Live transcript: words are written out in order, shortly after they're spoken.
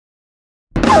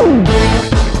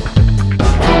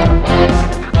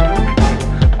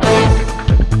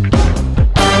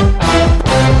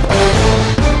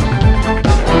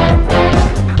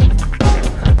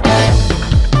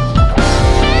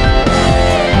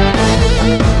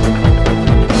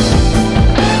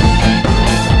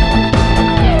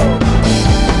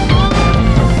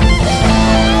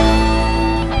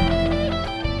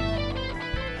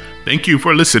Thank you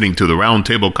for listening to the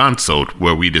Roundtable Consult,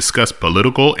 where we discuss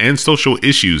political and social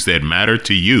issues that matter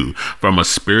to you from a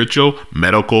spiritual,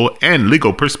 medical, and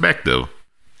legal perspective.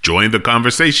 Join the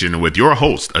conversation with your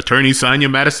host, Attorney Sonia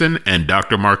Madison and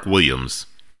Dr. Mark Williams.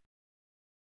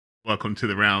 Welcome to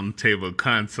the Roundtable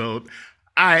Consult.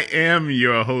 I am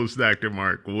your host, Dr.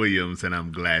 Mark Williams, and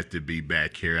I'm glad to be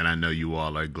back here. And I know you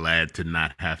all are glad to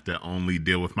not have to only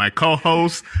deal with my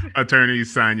co-host, Attorney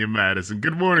Sonia Madison.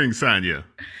 Good morning, Sonia.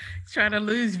 Trying to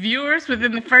lose viewers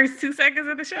within the first 2 seconds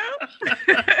of the show?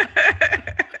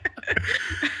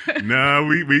 No,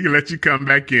 we can let you come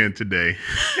back in today.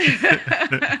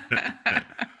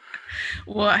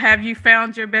 Well, have you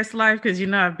found your best life? Because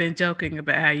I've been joking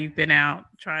about how you've been out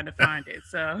trying to find it.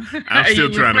 So I'm still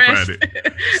trying to find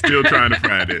it. Still trying to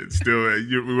find it.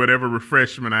 Still, whatever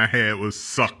refreshment I had was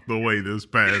sucked away this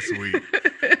past week.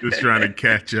 Just trying to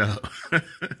catch up.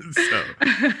 So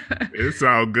it's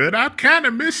all good. I've kind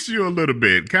of missed you a little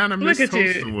bit. Kind of missed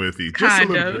hosting with you. Just a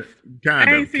little bit.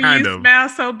 I ain't seen you smile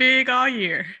so big all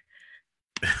year.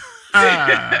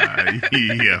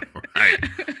 Yeah, right.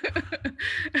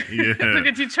 Yeah. Look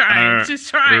at you trying. Just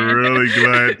trying. I'm really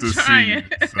glad to see you,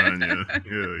 Sonia.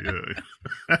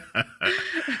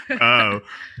 Yeah.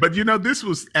 But this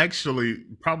was actually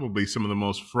probably some of the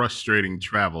most frustrating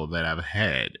travel that I've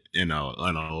had in a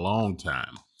long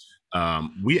time.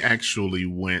 We actually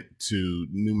went to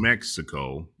New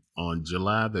Mexico on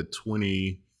July the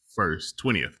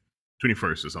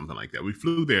 21st or something like that. We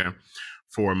flew there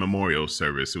for a memorial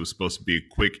service. It was supposed to be a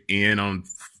quick in on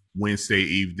Wednesday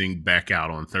evening, back out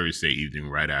on Thursday evening,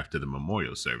 right after the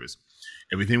memorial service.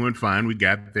 Everything went fine. We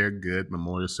got there good.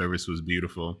 Memorial service was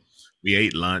beautiful. We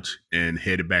ate lunch and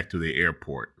headed back to the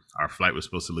airport. Our flight was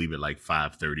supposed to leave at like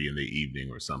 5:30 in the evening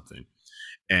or something.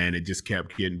 And it just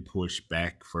kept getting pushed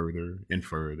back further and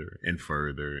further and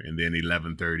further. And then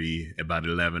about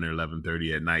 11 or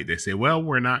 11:30 at night, they say, well,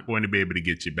 we're not going to be able to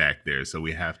get you back there. So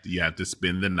you have to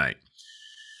spend the night.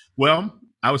 Well,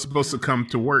 I was supposed to come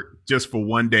to work just for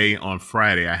one day on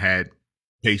Friday. I had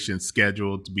patients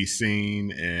scheduled to be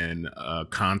seen and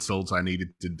consults I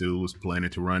needed to do. Was planning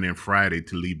to run in Friday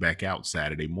to leave back out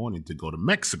Saturday morning to go to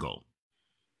Mexico.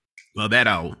 Well, that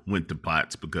all went to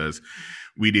pots because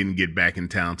we didn't get back in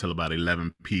town till about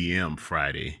 11 p.m.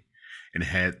 Friday and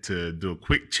had to do a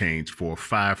quick change for a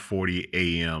 5:40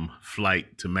 a.m.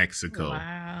 flight to Mexico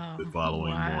the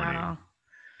following morning.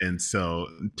 And so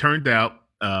it turned out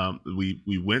we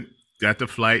got the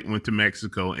flight, went to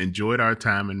Mexico, enjoyed our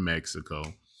time in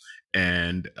Mexico.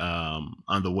 And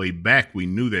on the way back, we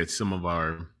knew that some of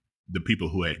the people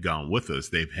who had gone with us,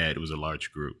 it was a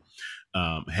large group,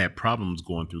 had problems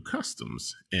going through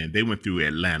customs. And they went through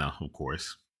Atlanta, of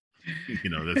course.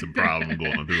 That's a problem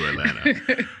going through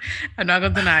Atlanta. I'm not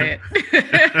going to deny it.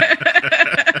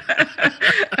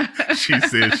 She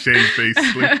said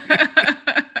shamefacedly.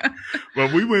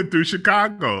 But we went through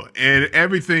Chicago and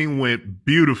everything went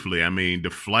beautifully. I mean, the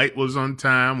flight was on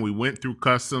time. We went through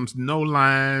customs, no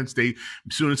lines. As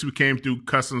soon as we came through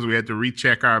customs, we had to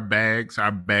recheck our bags.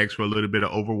 Our bags were a little bit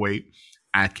overweight.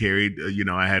 I carried,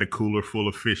 I had a cooler full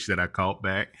of fish that I caught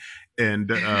back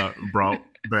and brought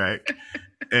back.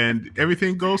 And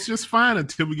everything goes just fine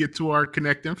until we get to our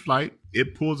connecting flight.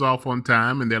 It pulls off on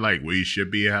time and they're like, we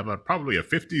should probably a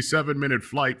 57-minute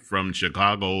flight from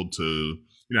Chicago to...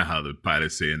 You know how the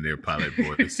pilots say in their pilot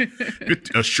voice,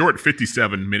 a short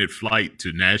 57-minute flight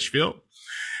to Nashville,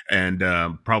 and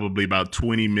probably about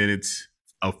 20 minutes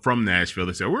from Nashville.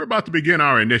 They said, we're about to begin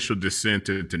our initial descent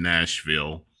into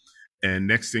Nashville. And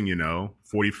next thing you know,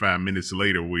 45 minutes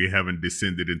later, we haven't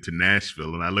descended into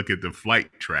Nashville. And I look at the flight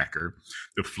tracker.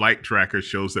 The flight tracker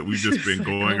shows that we've just been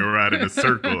going around in a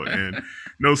circle. And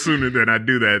no sooner than I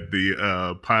do that,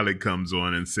 the pilot comes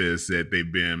on and says that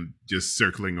they've been just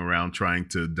circling around trying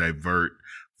to divert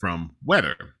from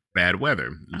bad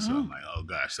weather. And so I'm like, oh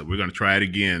gosh, so we're going to try it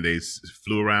again. They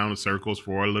flew around in circles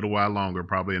for a little while longer,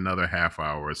 probably another half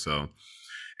hour or so.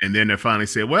 And then they finally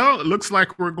said, well, it looks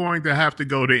like we're going to have to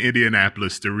go to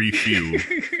Indianapolis to refuel.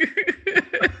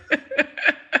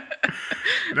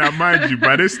 Now, mind you,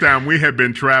 by this time we had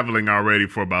been traveling already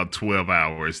for about 12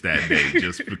 hours that day,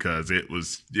 just because it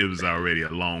was already a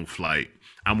long flight.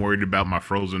 I'm worried about my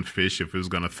frozen fish, if it was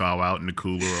going to thaw out in the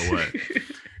cooler or what.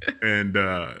 And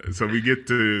so we get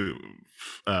to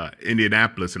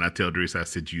Indianapolis, and I tell Dries, I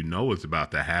said, you know what's about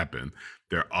to happen.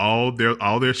 All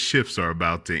their shifts are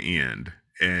about to end.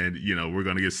 And, we're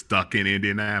going to get stuck in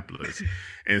Indianapolis.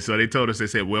 And so they told us, they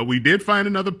said, well, we did find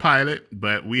another pilot,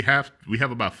 but we have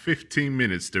about 15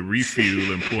 minutes to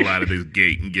refuel and pull out of this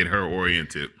gate and get her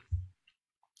oriented.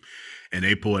 And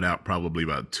they pulled out probably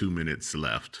about 2 minutes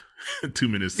left, 2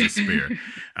 minutes to spare.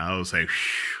 I was like,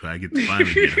 I get to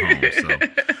finally get home.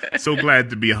 So glad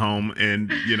to be home.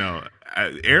 And,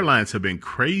 airlines have been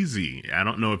crazy. I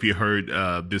don't know if you heard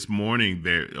this morning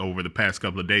that over the past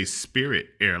couple of days, Spirit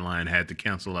Airline had to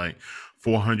cancel like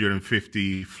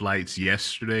 450 flights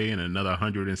yesterday and another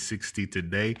 160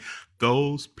 today.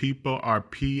 Those people are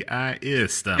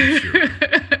pissed, I'm sure.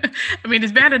 I mean,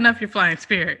 it's bad enough you're flying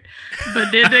Spirit,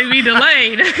 but did they be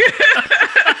delayed?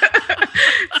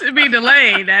 To be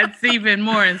delayed, that's even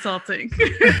more insulting.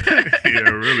 Yeah,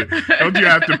 really. Don't you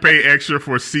have to pay extra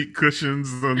for seat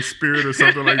cushions on Spirit or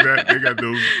something like that? They got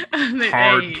those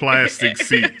hard plastic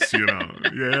seats,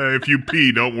 Yeah, if you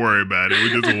pee, don't worry about it. We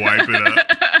just wipe it up.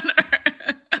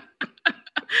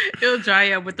 It'll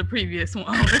dry up with the previous one.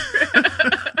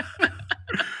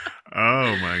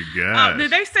 Oh my God!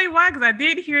 Did they say why? Because I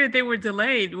did hear that they were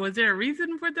delayed. Was there a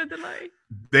reason for the delay?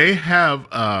 They have.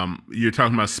 You're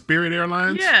talking about Spirit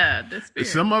Airlines. Yeah, the Spirit.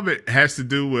 Some of it has to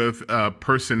do with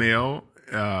personnel,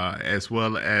 as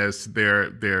well as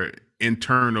their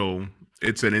internal.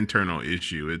 It's an internal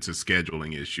issue. It's a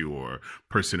scheduling issue or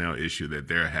personnel issue that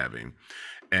they're having.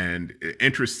 And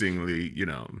interestingly,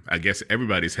 I guess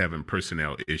everybody's having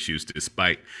personnel issues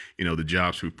despite, the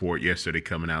jobs report yesterday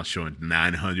coming out showing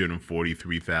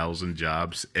 943,000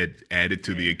 jobs added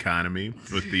to the economy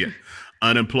with the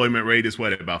unemployment rate is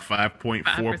about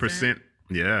 5.4%.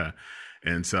 Yeah.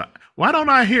 And so why don't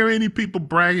I hear any people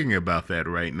bragging about that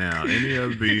right now? Any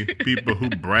of the people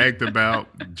who bragged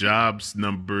about jobs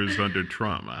numbers under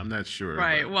Trump? I'm not sure.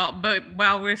 Right. Well, but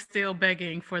while we're still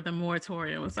begging for the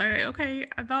moratorium, it's like, okay,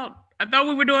 I thought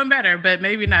we were doing better, but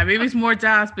maybe not. Maybe it's more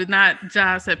jobs, but not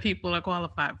jobs that people are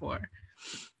qualified for.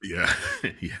 Yeah.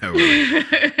 Yeah.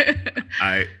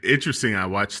 Right. Interesting. I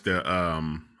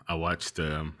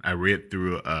read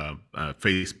through a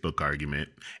Facebook argument.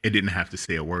 It didn't have to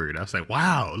say a word. I was like,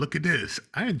 wow, look at this.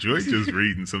 I enjoy just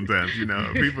reading sometimes,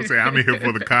 people say I'm here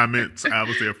for the comments. I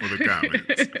was there for the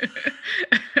comments.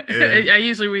 I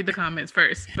usually read the comments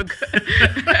first. I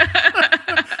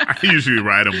usually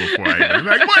write them before I'm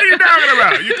like, what are you talking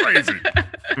about? You're crazy.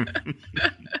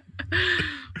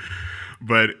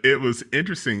 But it was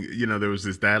interesting, there was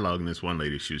this dialogue and this one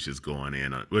lady, she was just going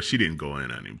in on, well, she didn't go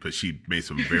in on him, but she made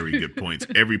some very good points.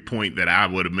 Every point that I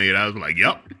would have made, I was like,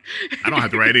 yep, I don't have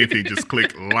to write anything, just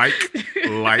click like,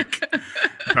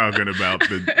 talking about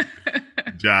the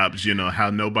jobs, how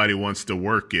nobody wants to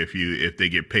work if they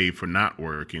get paid for not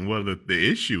working. Well,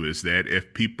 the issue is that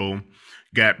if people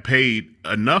got paid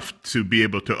enough to be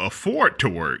able to afford to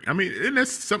work, I mean, and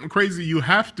that's something crazy. You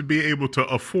have to be able to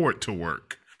afford to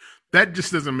work. That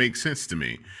just doesn't make sense to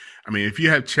me. I mean, if you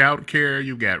have childcare,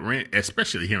 you got rent,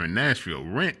 especially here in Nashville,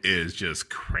 rent is just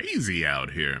crazy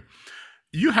out here.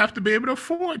 You have to be able to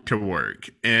afford to work.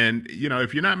 And,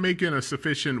 if you're not making a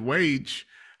sufficient wage,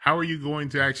 how are you going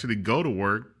to actually go to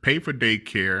work, pay for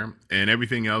daycare and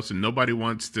everything else? And nobody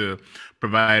wants to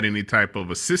provide any type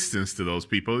of assistance to those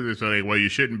people. They're saying, well, you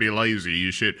shouldn't be lazy.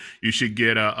 You should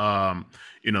get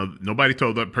nobody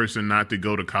told that person not to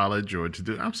go to college or to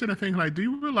do. I'm sitting there thinking, like, do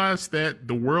you realize that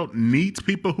the world needs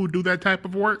people who do that type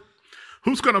of work?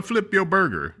 Who's going to flip your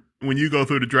burger when you go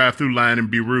through the drive-through line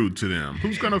and be rude to them?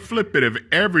 Who's going to flip it if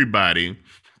everybody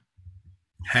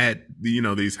had,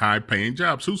 these high-paying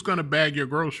jobs? Who's going to bag your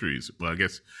groceries? Well, I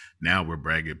guess now we're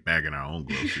bagging our own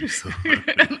groceries. So.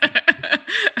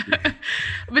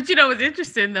 But it's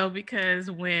interesting though, because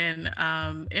when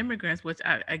immigrants, which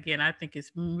I think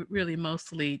is really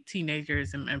mostly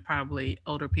teenagers and probably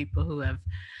older people who have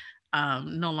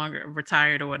no longer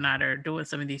retired or whatnot, are doing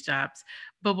some of these jobs.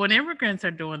 But when immigrants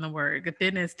are doing the work,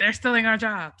 then they're stealing our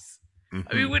jobs. Mm-hmm.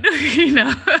 I mean,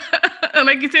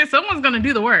 like you said, someone's going to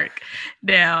do the work.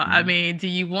 Now, I mean, do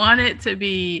you want it to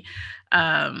be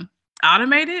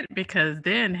automated? Because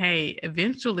then, hey,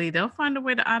 eventually they'll find a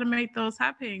way to automate those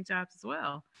high-paying jobs as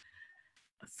well.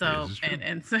 So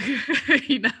and so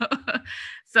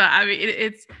so I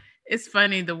mean, it's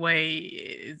funny the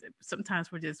way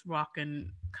sometimes we're just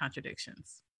walking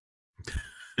contradictions.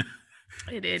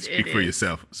 Speak for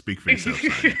yourself. Speak for yourself.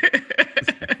 Speak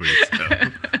for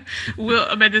yourself.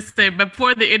 I'm going to say,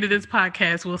 before the end of this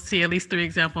podcast, we'll see at least 3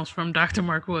 examples from Dr.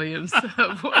 Mark Williams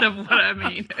of what I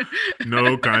mean.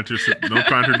 No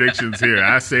contradictions here.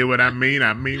 I say what I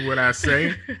mean what I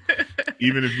say,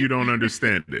 even if you don't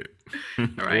understand it.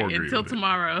 All right, until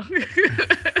tomorrow.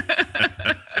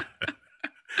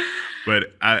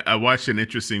 But I watched an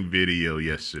interesting video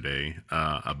yesterday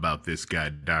about this guy,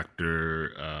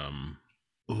 Dr.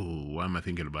 Why am I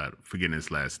thinking about forgetting his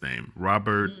last name?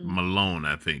 Robert Malone,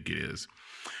 I think it is.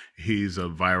 He's a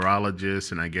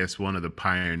virologist and I guess one of the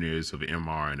pioneers of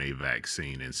mRNA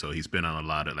vaccine. And so he's been on a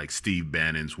lot of like Steve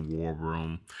Bannon's War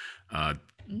Room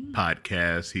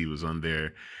podcast. He was on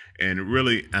there. And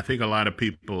really, I think a lot of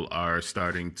people are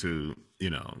starting to,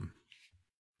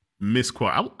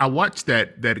 misquote. I watched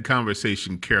that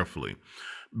conversation carefully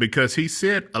because he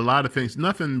said a lot of things,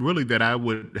 nothing really that I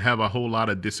would have a whole lot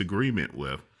of disagreement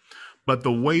with. But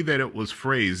the way that it was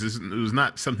phrased, it was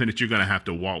not something that you're going to have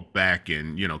to walk back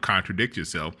and, contradict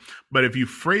yourself. But if you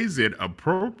phrase it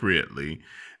appropriately,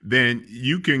 then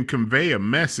you can convey a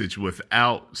message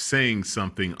without saying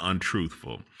something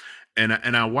untruthful.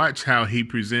 And I watched how he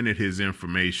presented his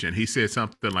information. He said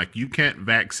something like, you can't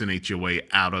vaccinate your way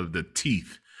out of the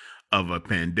teeth of a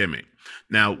pandemic.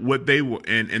 Now, what they were,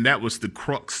 and that was the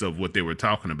crux of what they were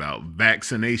talking about.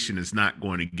 Vaccination is not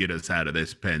going to get us out of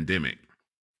this pandemic.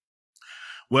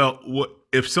 Well,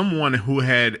 if someone who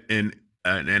had an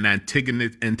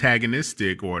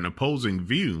antagonistic or an opposing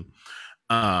view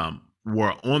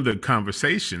were on the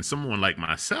conversation, someone like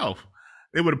myself,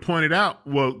 they would have pointed out,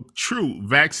 well, true,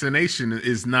 vaccination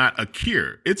is not a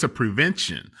cure. It's a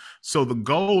prevention. So the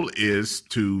goal is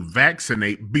to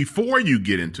vaccinate before you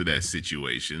get into that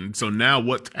situation. So now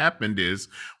what's happened is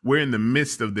we're in the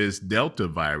midst of this Delta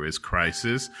virus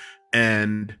crisis,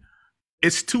 and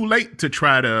it's too late to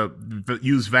try to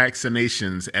use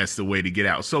vaccinations as the way to get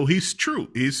out. So he's true.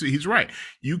 He's right.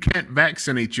 You can't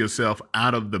vaccinate yourself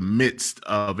out of the midst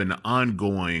of an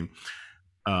ongoing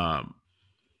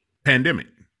pandemic.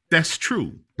 That's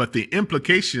true. But the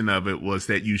implication of it was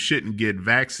that you shouldn't get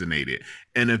vaccinated.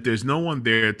 And if there's no one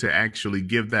there to actually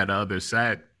give that other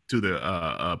side to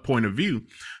the point of view,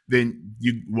 then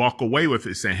you walk away with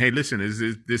it saying, hey, listen, is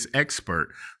this expert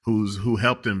who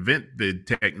helped invent the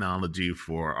technology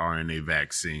for RNA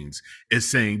vaccines is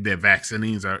saying that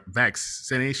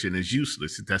vaccination is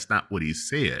useless. That's not what he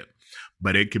said,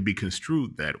 but it could be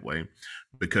construed that way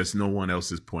because no one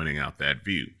else is pointing out that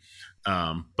view.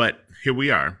 But here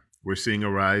we are. We're seeing a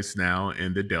rise now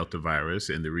in the Delta virus,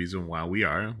 and the reason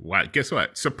why guess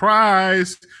what?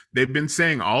 Surprise! They've been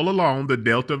saying all along the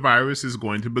Delta virus is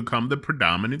going to become the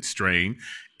predominant strain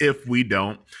if we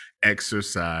don't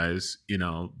exercise,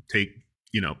 take,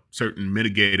 certain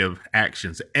mitigative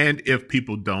actions, and if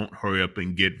people don't hurry up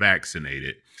and get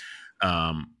vaccinated.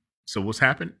 So what's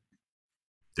happened?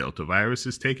 Delta virus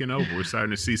is taking over. We're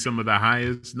starting to see some of the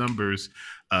highest numbers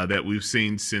that we've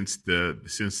seen since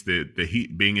the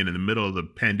heat being in the middle of the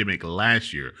pandemic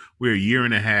last year. We're a year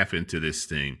and a half into this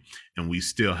thing, and we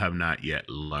still have not yet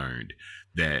learned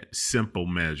that simple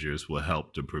measures will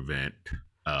help to prevent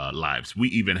lives. We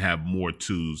even have more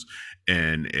tools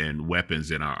and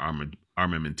weapons in our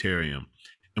armamentarium,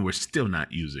 and we're still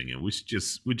not using it.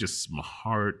 We're just some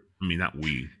hard. I mean, not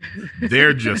we.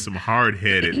 They're just some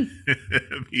hard-headed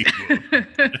people.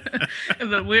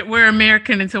 We're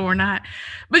American until we're not.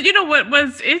 But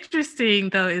what's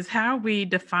interesting, though, is how we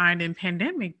define in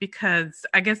pandemic, because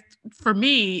I guess for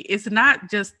me, it's not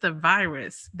just the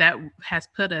virus that has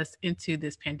put us into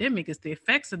this pandemic. It's the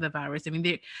effects of the virus. I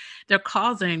mean, they're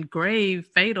causing grave,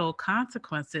 fatal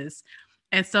consequences.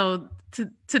 And so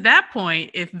to that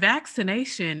point, if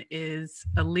vaccination is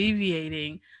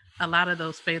alleviating a lot of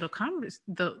those fatal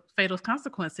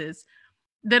consequences,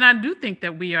 then I do think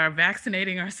that we are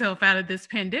vaccinating ourselves out of this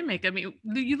pandemic. I mean,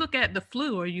 you look at the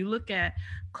flu or you look at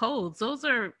colds, those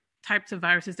are types of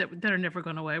viruses that are never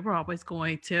going away. We're always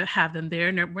going to have them there.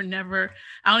 And I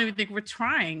don't even think we're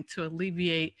trying to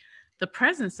alleviate the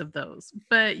presence of those.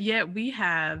 But yet we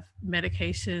have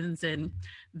medications and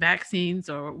vaccines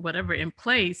or whatever in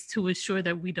place to ensure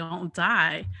that we don't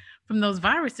die from those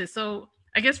viruses. So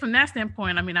I guess from that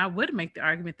standpoint, I mean, I would make the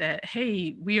argument that,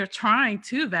 hey, we are trying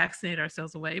to vaccinate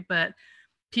ourselves away, but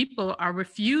people are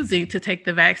refusing to take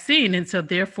the vaccine. And so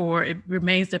therefore it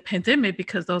remains a pandemic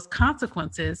because those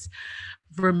consequences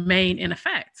remain in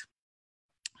effect.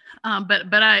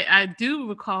 But I do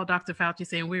recall Dr. Fauci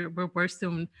saying we're worse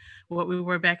than what we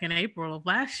were back in April of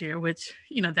last year, which,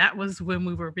 that was when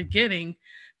we were beginning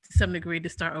to some degree to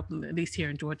start opening, at least here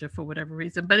in Georgia for whatever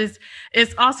reason. But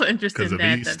it's also interesting that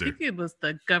I think it was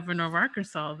the governor of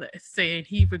Arkansas that saying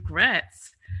he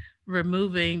regrets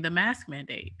removing the mask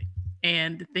mandate.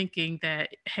 and thinking that,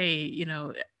 hey,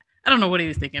 I don't know what he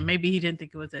was thinking. Maybe he didn't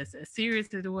think it was as serious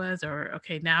as it was, or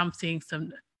okay, now I'm seeing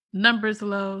some numbers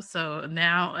low, so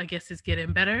now I guess it's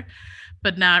getting better,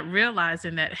 but not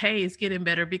realizing that, hey, it's getting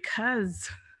better because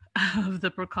of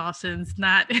the precautions,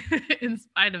 not in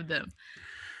spite of them.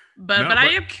 But I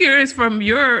am curious from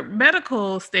your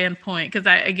medical standpoint, because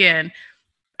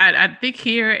I think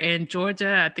here in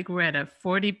Georgia, I think we're at a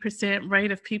 40%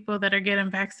 rate of people that are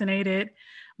getting vaccinated.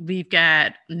 We've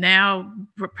got now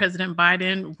President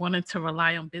Biden wanting to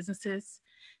rely on businesses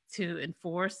to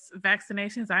enforce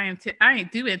vaccinations. I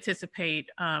do anticipate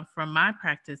from my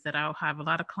practice that I'll have a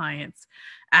lot of clients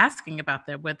asking about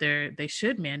that, whether they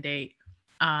should mandate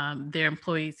their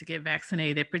employees to get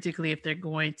vaccinated, particularly if they're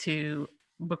going to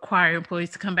require employees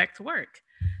to come back to work.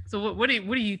 So what are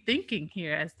you thinking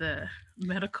here as the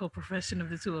medical profession of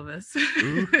the two of us?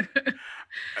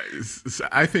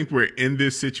 I think we're in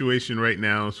this situation right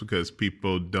now because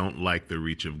people don't like the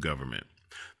reach of government.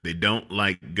 They don't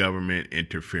like government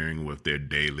interfering with their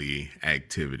daily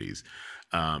activities.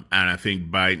 And I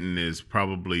think Biden is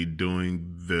probably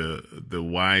doing the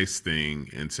wise thing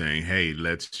and saying, hey,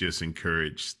 let's just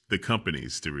encourage the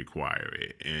companies to require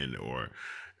it, or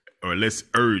let's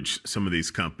urge some of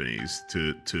these companies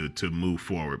to move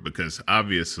forward, because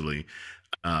obviously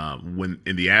when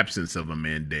in the absence of a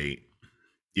mandate,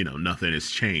 nothing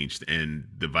has changed, and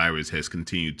the virus has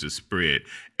continued to spread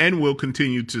and will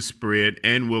continue to spread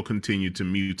and will continue to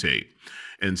mutate.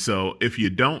 And so if you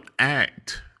don't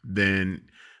act, then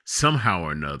somehow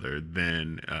or another,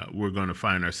 then we're going to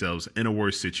find ourselves in a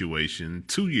worse situation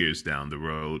 2 years down the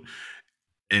road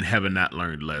and having not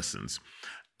learned lessons.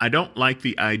 I don't like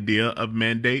the idea of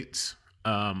mandates.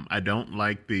 I don't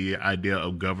like the idea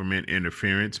of government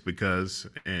interference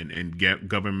and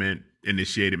government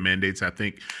initiated mandates. I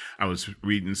think I was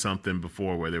reading something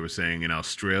before where they were saying in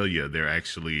Australia, they're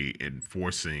actually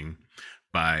enforcing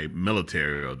by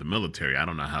military or the military. I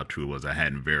don't know how true it was. I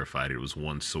hadn't verified it. It was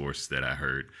one source that I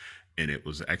heard, and it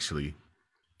was actually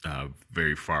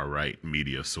very far right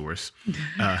media source.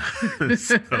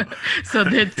 So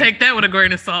then take that with a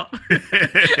grain of salt.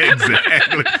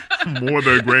 Exactly. More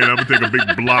than a grain. I'm gonna take a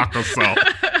big block of salt.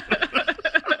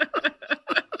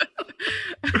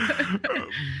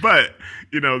 But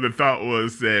the thought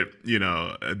was that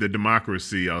the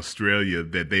democracy, Australia,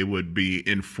 that they would be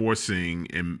enforcing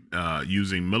and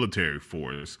using military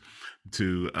force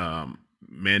to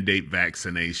mandate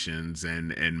vaccinations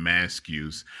and mask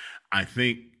use. I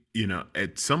think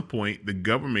at some point, the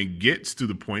government gets to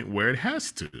the point where it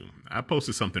has to. I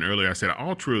posted something earlier. I said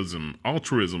altruism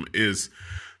is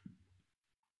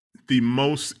the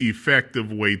most effective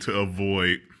way to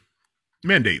avoid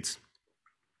mandates.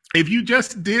 If you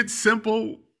just did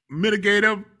simple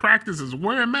mitigative practices,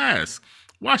 wear a mask,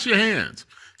 wash your hands,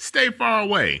 stay far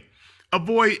away,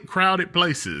 avoid crowded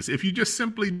places. If you just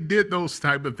simply did those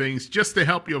type of things just to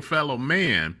help your fellow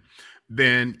man,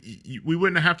 then we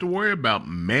wouldn't have to worry about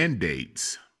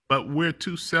mandates. But we're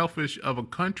too selfish of a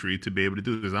country to be able to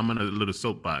do this. I'm in a little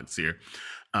soapbox here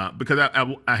because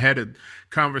I had a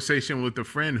conversation with a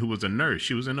friend who was a nurse.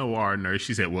 She was an OR nurse.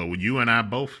 She said, well, you and I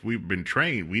both, we've been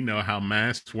trained. We know how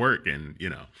masks work. And,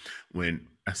 when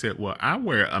I said, well, I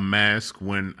wear a mask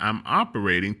when I'm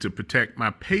operating to protect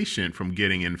my patient from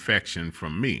getting infection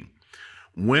from me.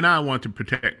 When I want to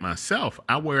protect myself,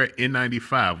 I wear an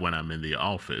N95 when I'm in the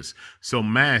office. So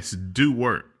masks do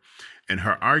work. And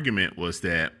her argument was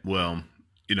that, well,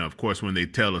 of course, when they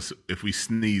tell us if we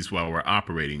sneeze while we're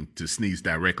operating, to sneeze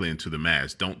directly into the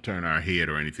mask, don't turn our head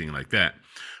or anything like that.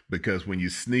 Because when you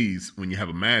sneeze, when you have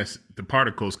a mask, the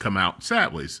particles come out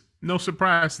sideways. No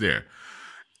surprise there.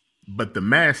 But the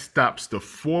mask stops the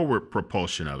forward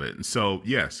propulsion of it. And so,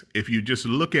 yes, if you just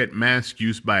look at mask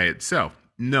use by itself,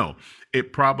 no,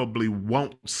 it probably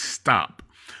won't stop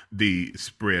the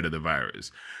spread of the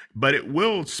virus, but it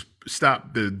will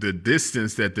stop the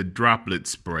distance that the droplets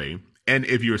spray. And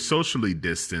if you're socially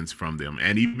distanced from them,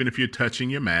 and even if you're touching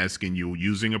your mask and you're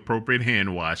using appropriate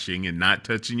hand washing and not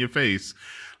touching your face,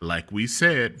 like we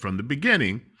said from the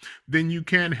beginning, then you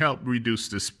can help reduce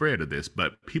the spread of this.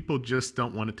 But people just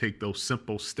don't want to take those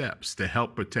simple steps to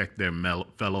help protect their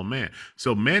fellow man.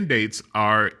 So mandates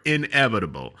are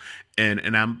inevitable.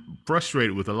 And I'm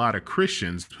frustrated with a lot of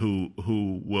Christians who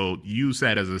will use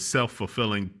that as a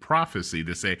self-fulfilling prophecy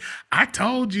to say, I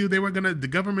told you the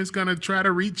government's going to try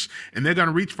to reach, and they're going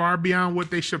to reach far beyond what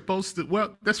they're supposed to.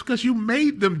 Well, that's because you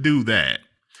made them do that.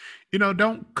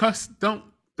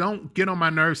 Don't get on my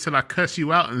nerves till I cuss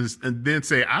you out and then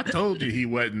say, I told you he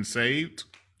wasn't saved.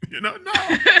 No.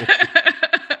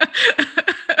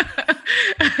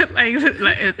 like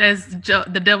as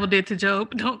the devil did to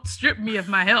Job, don't strip me of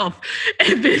my health,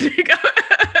 and then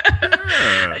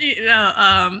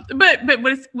but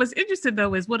what's interesting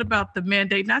though is what about the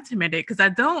mandate not to mandate? Because I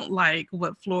don't like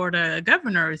what Florida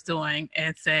governor is doing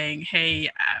and saying, hey,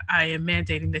 I am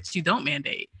mandating that you don't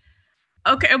mandate.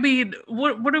 Okay, I mean,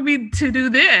 what are we to do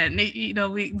then?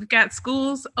 We've got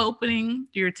schools opening.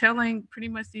 You're telling pretty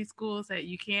much these schools that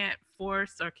you can't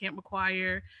force or can't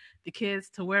require the kids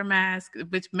to wear masks,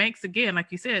 which makes, again, like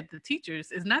you said, the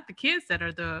teachers, is not the kids that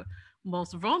are the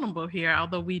most vulnerable here,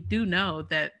 although we do know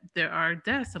that there are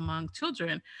deaths among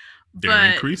children.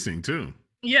 They're increasing too.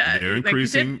 Yeah. They're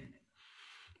increasing. Like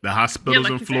the hospitals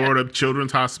in Florida,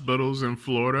 children's hospitals in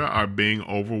Florida are being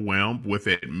overwhelmed with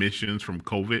admissions from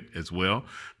COVID as well.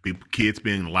 Kids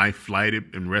being life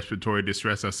flighted in respiratory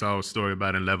distress. I saw a story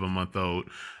about an 11-month-old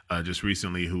just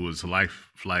recently who was life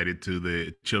flighted to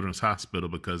the children's hospital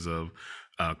because of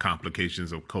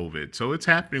complications of COVID. So it's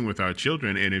happening with our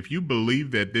children. And if you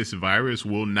believe that this virus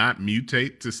will not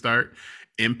mutate to start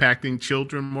impacting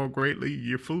children more greatly,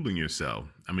 you're fooling yourself.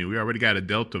 I mean, we already got a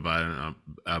Delta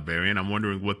variant. I'm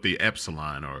wondering what the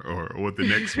Epsilon or what the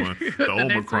next one, the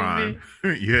Omicron.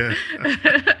 Yeah.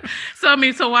 So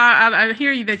while I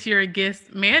hear you that you're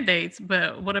against mandates,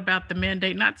 but what about the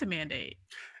mandate not to mandate?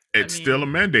 It's still a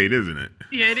mandate, isn't it?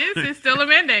 Yeah, it is. It's still a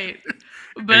mandate.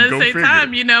 But at the same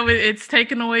time, it's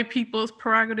taken away people's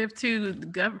prerogative to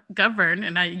govern.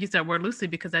 And I use that word loosely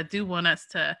because I do want us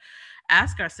to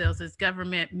ask ourselves, is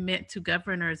government meant to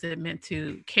govern, or is it meant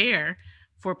to care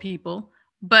for people?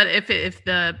 But if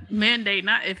the mandate,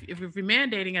 if you're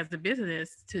mandating as a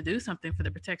business to do something for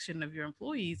the protection of your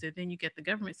employees, and then you get the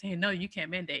government saying, no, you can't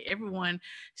mandate. Everyone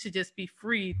should just be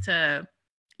free to,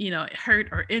 hurt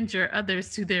or injure others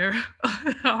to their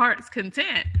heart's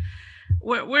content.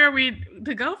 Where are we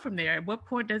to go from there? At what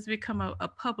point does it become a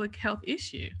public health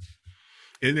issue?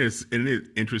 Isn't it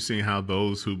interesting how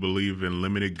those who believe in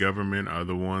limited government are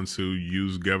the ones who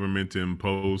use government to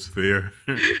impose their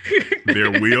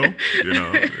will?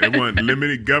 They want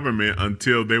limited government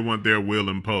until they want their will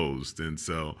imposed. And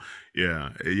so, yeah,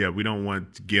 we don't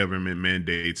want government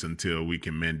mandates until we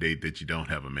can mandate that you don't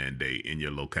have a mandate in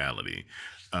your locality.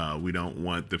 We don't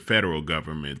want the federal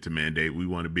government to mandate. We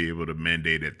want to be able to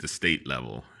mandate at the state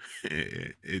level.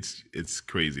 It's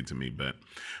crazy to me, but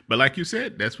like you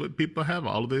said, that's what people have,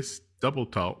 all of this double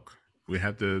talk. We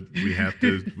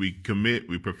commit,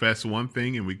 we profess one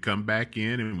thing and we come back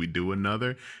in and we do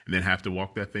another and then have to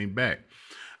walk that thing back.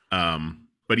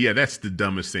 But yeah, that's the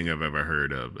dumbest thing I've ever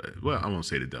heard of. Well, I won't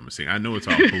say the dumbest thing. I know it's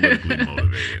all politically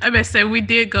motivated. I must say we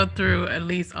did go through at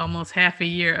least almost half a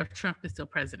year of Trump is still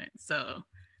president. So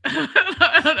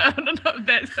I don't know if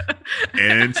that's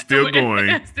and still going.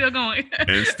 And still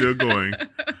going.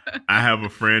 I have a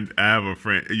friend.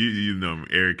 You know,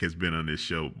 Eric has been on this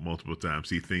show multiple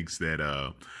times. He thinks that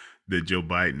Joe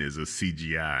Biden is a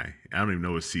CGI. I don't even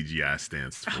know what CGI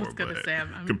stands for. I was gonna say,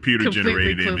 I'm computer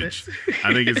generated image.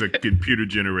 I think it's a computer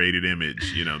generated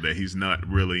image. That he's not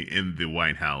really in the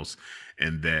White House,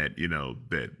 and that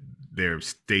that they're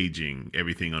staging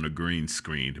everything on a green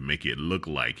screen to make it look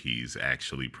like he's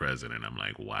actually president. I'm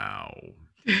like, wow.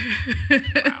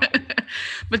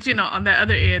 But on the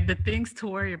other end, the things to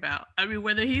worry about. I mean,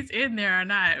 whether he's in there or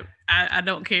not, I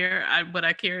don't care. What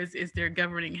I care is there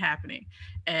governing happening.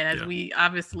 And as we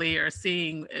obviously are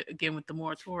seeing again with the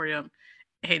moratorium,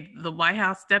 hey, the White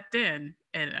House stepped in,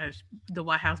 and the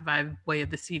White House by way of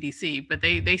the CDC, but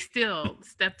they still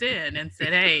stepped in and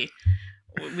said, hey,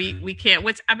 we can't,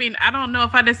 which I mean, I don't know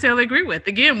if I necessarily agree with.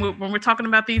 Again, when we're talking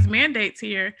about these mandates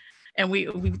here, and we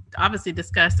obviously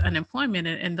discussed unemployment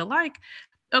and the like.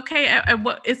 Okay, and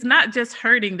it's not just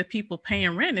hurting the people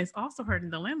paying rent; it's also hurting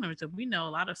the landlords. And we know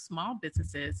a lot of small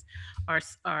businesses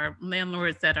are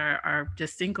landlords that are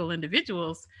just single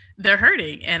individuals. They're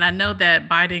hurting, and I know that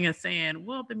Biden is saying,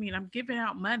 "Well, I mean, I'm giving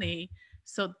out money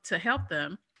so to help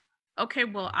them." Okay,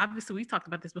 well, obviously we talked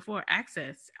about this before.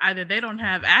 Access. Either they don't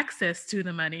have access to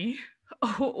the money,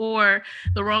 or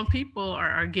the wrong people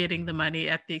are getting the money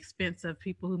at the expense of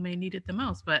people who may need it the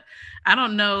most. But I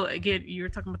don't know, again, you were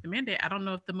talking about the mandate. I don't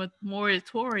know if the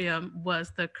moratorium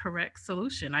was the correct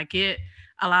solution. I get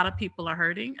a lot of people are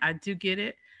hurting. I do get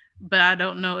it, but I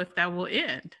don't know if that will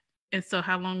end. And so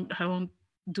how long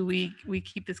do we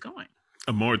keep this going?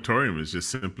 A moratorium is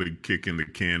just simply kicking the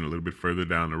can a little bit further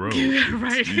down the road.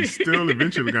 Right. You're still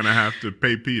eventually going to have to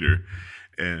pay Peter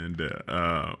and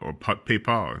or pay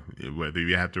Paul. Whether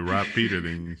you have to rob Peter,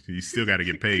 then you still got to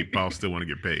get paid. Paul still want to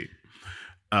get paid.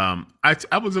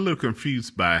 I was a little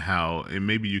confused by how, and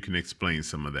maybe you can explain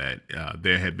some of that.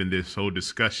 There had been this whole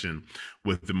discussion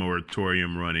with the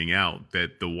moratorium running out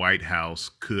that the White House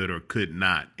could or could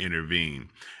not intervene.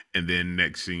 And then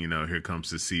next thing you know, here comes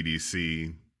the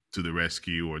CDC to the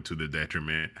rescue or to the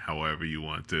detriment, however you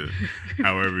want to,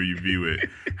 however you view it.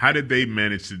 How did they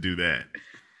manage to do that?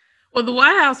 Well, the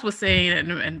White House was saying,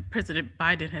 and President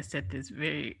Biden has said this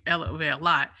a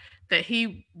lot, that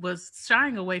he was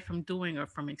shying away from doing or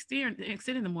from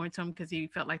extending the moratorium because he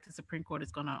felt like the Supreme Court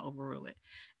is going to overrule it.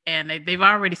 And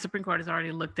Supreme Court has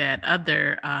already looked at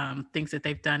other things that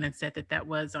they've done and said that that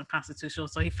was unconstitutional.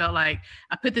 So he felt like,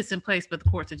 I put this in place, but the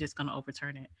courts are just going to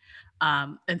overturn it.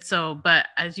 But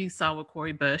as you saw with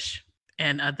Cori Bush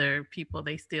and other people,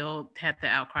 they still had the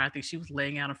outcry. I think she was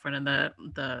laying out in front of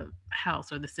the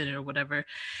House or the Senate or whatever.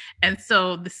 And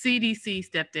so the CDC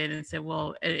stepped in and said,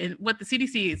 well, and what the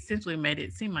CDC essentially made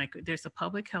it seem like there's a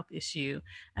public health issue.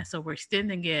 And so we're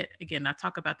extending it. Again, I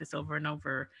talk about this over and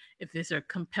over. If there's a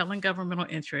compelling governmental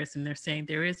interest, and they're saying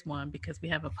there is one because we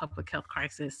have a public health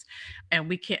crisis and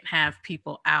we can't have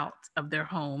people out of their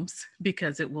homes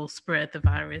because it will spread the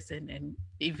virus and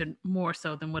even more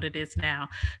so than what it is now.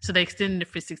 So they extended it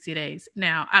for 60 days.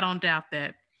 Now, I don't doubt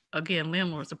that, again,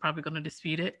 landlords are probably going to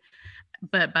dispute it.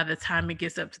 But by the time it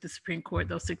gets up to the Supreme Court,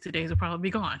 those 60 days will probably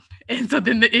be gone. And so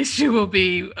then the issue will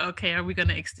be, okay, are we going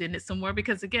to extend it some more?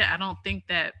 Because again, I don't think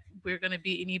that we're going to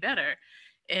be any better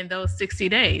in those 60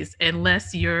 days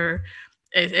unless you're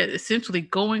essentially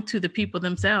going to the people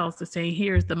themselves to say,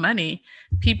 here's the money.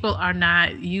 People are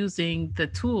not using the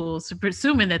tools,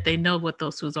 presuming that they know what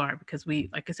those tools are. Because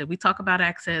like I said, we talk about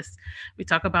access, we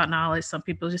talk about knowledge. Some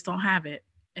people just don't have it.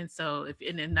 And so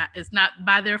it's not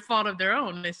by their fault of their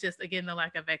own. It's just, again, the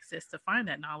lack of access to find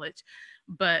that knowledge.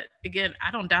 But again,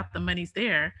 I don't doubt the money's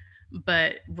there.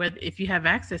 But if you have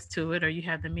access to it or you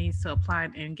have the means to apply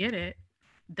it and get it,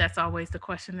 that's always the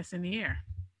question that's in the air.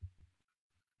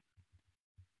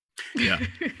 Yeah.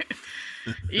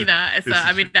 So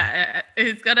I mean,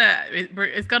 it's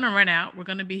gonna run out. We're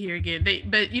gonna be here again.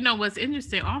 But what's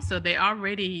interesting also, they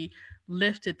already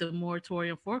lifted the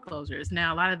moratorium foreclosures.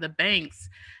 Now, a lot of the banks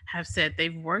have said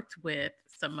they've worked with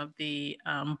some of the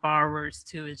borrowers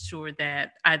to ensure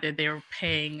that either they're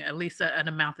paying at least an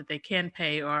amount that they can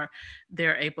pay, or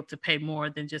they're able to pay more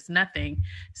than just nothing,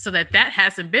 so that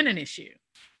hasn't been an issue.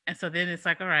 And so then it's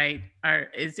like, all right,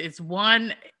 is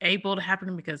one able to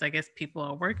happen because I guess people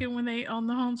are working when they own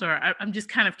the homes? Or I'm just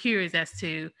kind of curious as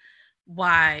to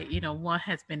why, one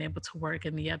has been able to work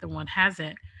and the other one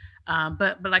hasn't.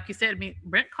 But like you said, I mean,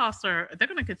 rent costs they're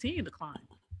going to continue to climb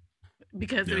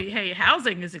because hey,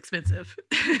 housing is expensive.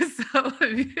 So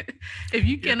if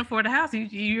you can't afford a house,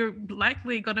 you're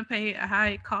likely going to pay a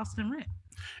high cost in rent.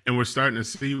 And we're starting to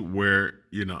see where,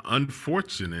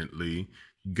 unfortunately,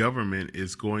 government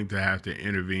is going to have to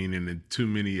intervene in too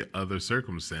many other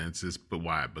circumstances. But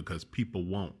why? Because people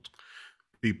won't.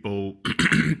 People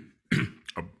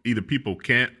either people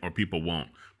can't or people won't.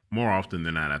 More often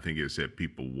than not, I think it's that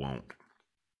people won't.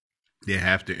 They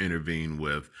have to intervene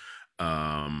with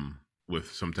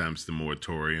sometimes the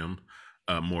moratoria,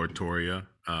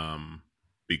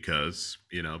 because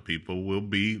people will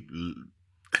be.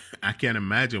 I can't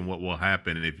imagine what will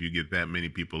happen if you get that many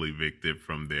people evicted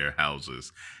from their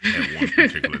houses at one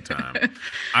particular time.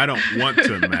 I don't want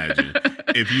to imagine.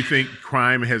 If you think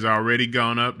crime has already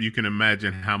gone up, you can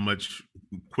imagine how much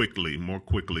more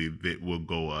quickly that will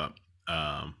go up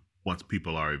once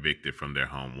people are evicted from their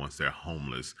home, once they're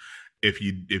homeless. If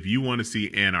you want to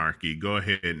see anarchy, go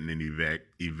ahead and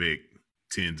evict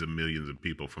tens of millions of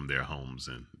people from their homes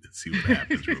and see what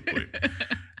happens real quick.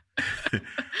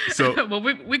 So, well,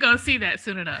 we're gonna see that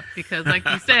soon enough because, like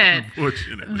you said,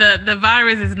 the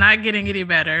virus is not getting any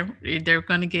better. They're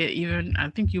going to get even. I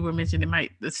think you were mentioning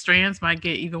the strands might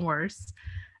get even worse.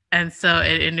 And so,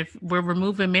 and if we're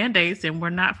removing mandates and we're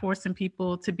not forcing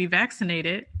people to be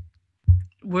vaccinated,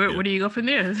 where do you go from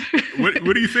there? what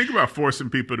do you think about forcing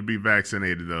people to be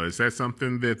vaccinated, though? Is that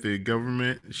something that the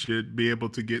government should be able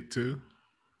to get to,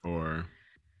 or?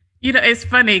 It's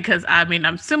funny because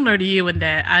I'm similar to you in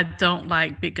that I don't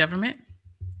like big government.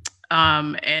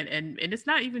 And it's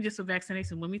not even just with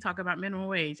vaccination. When we talk about minimum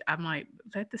wage, I'm like,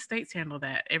 let the states handle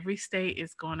that. Every state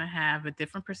is going to have a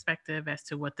different perspective as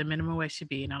to what the minimum wage should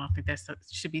be. And I don't think that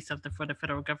should be something for the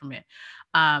federal government.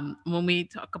 When we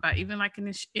talk about even like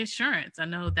insurance, I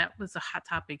know that was a hot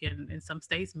topic in some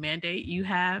states. Mandate you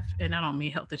have, and I don't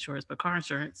mean health insurance, but car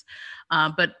insurance.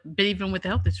 But even with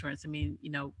health insurance,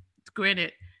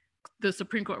 granted, the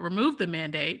Supreme Court removed the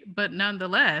mandate, but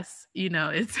nonetheless,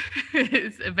 it's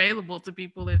it's available to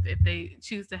people if they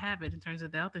choose to have it in terms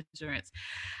of the health insurance.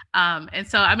 And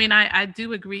so, I mean, I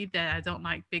do agree that I don't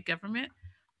like big government,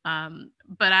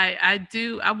 but I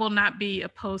will not be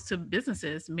opposed to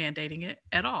businesses mandating it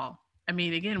at all. I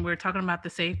mean, again, we're talking about the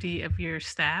safety of your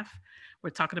staff. We're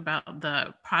talking about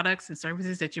the products and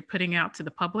services that you're putting out to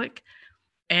the public.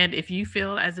 And if you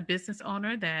feel as a business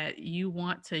owner that you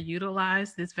want to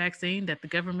utilize this vaccine that the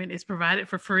government is provided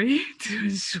for free to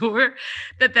ensure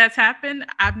that that's happened,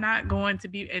 I'm not going to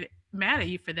be mad at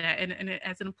you for that. And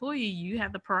as an employee, you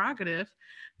have the prerogative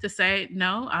to say,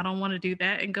 no, I don't want to do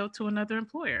that, and go to another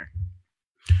employer.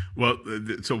 Well,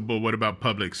 but what about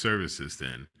public services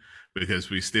then? Because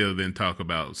we still then talk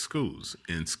about schools,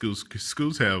 and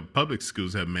public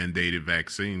schools have mandated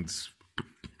vaccines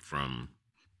from.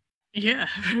 Yeah,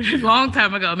 long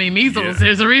time ago. I mean, measles,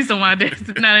 there's a reason why it's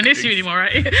not an issue anymore,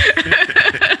 right?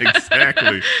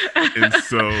 Exactly. And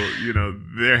so,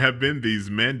 there have been these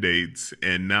mandates,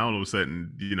 and now all of a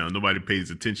sudden, nobody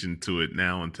pays attention to it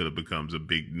now until it becomes a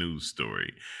big news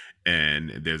story.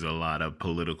 And there's a lot of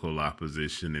political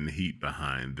opposition and heat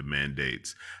behind the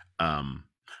mandates.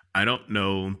 I don't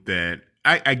know that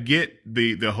I get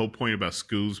the whole point about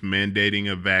schools mandating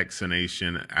a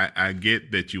vaccination. I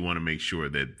get that you want to make sure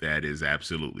that is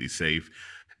absolutely safe,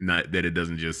 not that it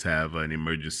doesn't just have an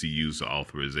emergency use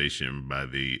authorization by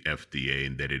the FDA,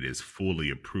 and that it is fully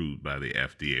approved by the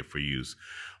FDA for use.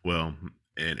 Well,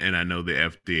 and I know the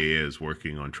FDA is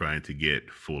working on trying to get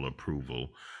full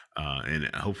approval. And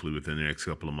hopefully within the next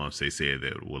couple of months, they say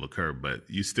that will occur. But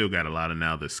you still got a lot of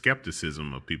now the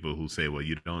skepticism of people who say, well,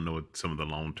 you don't know what some of the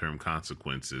long-term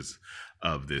consequences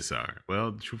of this are.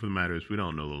 Well, the truth of the matter is we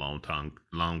don't know the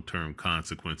long-term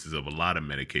consequences of a lot of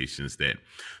medications that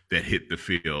hit the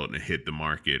field and hit the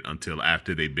market until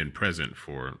after they've been present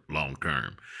for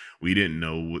long-term. We didn't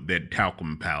know that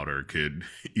talcum powder could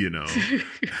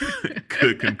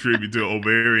contribute to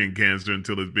ovarian cancer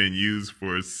until it's been used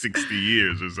for 60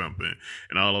 years or something.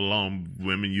 And all along,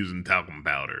 women using talcum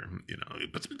powder,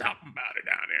 put some talcum powder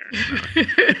down there.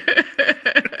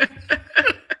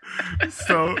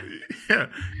 So, yeah,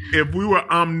 if we were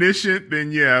omniscient,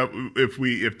 then if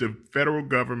the federal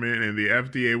government and the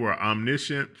FDA were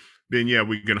omniscient, then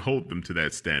we can hold them to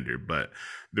that standard. But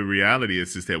the reality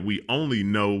is that we only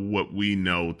know what we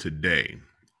know today,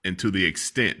 and to the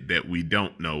extent that we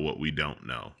don't know what we don't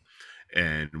know.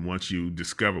 And once you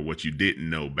discover what you didn't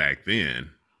know back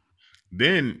then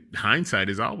hindsight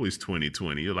is always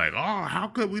 2020. You're like, oh, how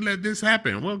could we let this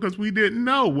happen? Well, because we didn't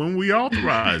know when we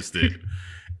authorized it.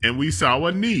 And we saw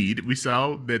a need. We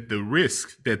saw that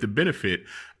the benefit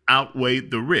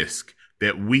outweighed the risk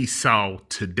that we saw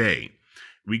today.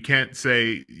 We can't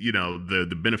say,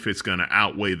 the benefit's going to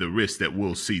outweigh the risk that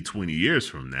we'll see 20 years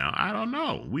from now. I don't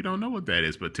know. We don't know what that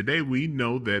is. But today we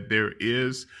know that there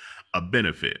is a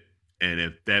benefit. And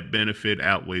if that benefit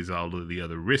outweighs all of the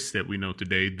other risks that we know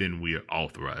today, then we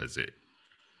authorize it.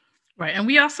 Right. And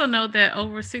we also know that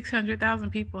over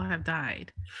 600,000 people have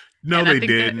died. No, they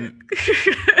didn't.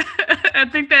 I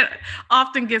think that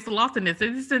often gets lost in this.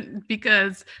 It isn't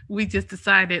because we just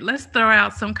decided, let's throw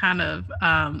out some kind of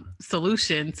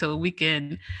solution so we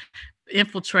can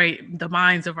infiltrate the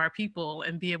minds of our people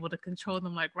and be able to control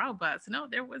them like robots. No,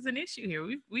 there was an issue here.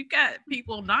 We've got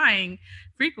people dying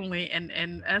frequently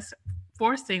and us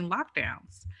forcing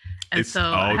lockdowns. And it's so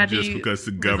all just because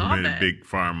the government and big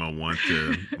pharma want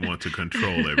to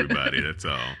control everybody. That's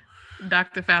all.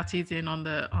 Dr. Fauci's in on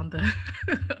the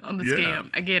scam.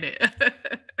 I get it.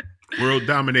 World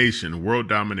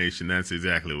domination. That's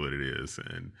exactly what it is.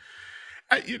 And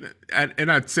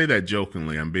I'd say that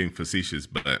jokingly. I'm being facetious,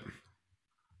 but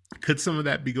could some of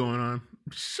that be going on?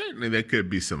 Certainly, there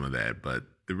could be some of that. But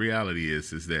the reality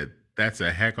is that that's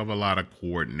a heck of a lot of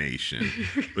coordination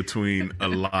between a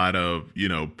lot of,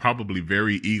 probably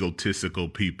very egotistical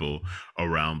people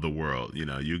around the world.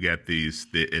 You got the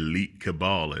elite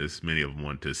cabal, as many of them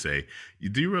want to say.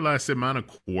 Do you realize the amount of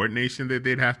coordination that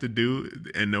they'd have to do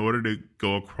in order to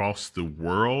go across the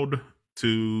world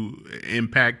to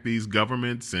impact these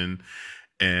governments? And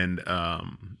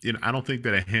I don't think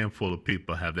that a handful of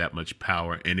people have that much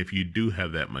power. And if you do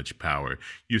have that much power,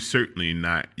 you're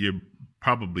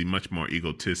probably much more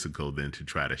egotistical than to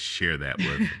try to share that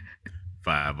with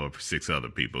 5 or 6 other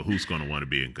people. Who's going to want to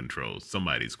be in control?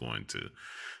 Somebody's going to.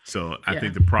 So I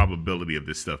think the probability of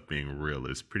this stuff being real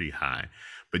is pretty high.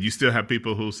 But you still have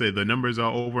people who say the numbers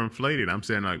are overinflated. I'm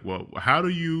saying, like, well, how do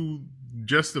you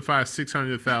justify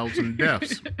 600,000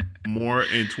 deaths more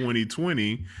in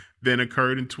 2020 than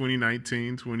occurred in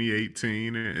 2019,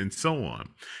 2018, and so on.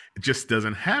 It just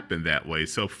doesn't happen that way.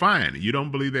 So fine, you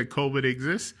don't believe that COVID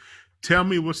exists? Tell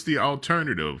me what's the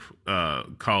alternative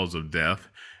cause of death,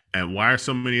 and why are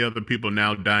so many other people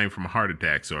now dying from heart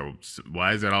attacks, or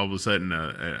why is that all of a sudden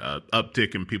a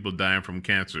uptick in people dying from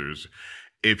cancers?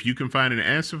 If you can find an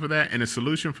answer for that and a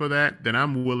solution for that, then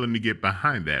I'm willing to get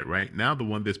behind that. Right now, the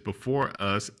one that's before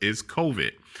us is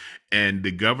COVID. And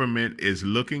the government is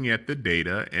looking at the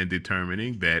data and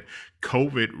determining that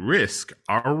COVID risks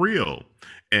are real.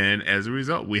 And as a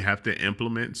result, we have to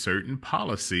implement certain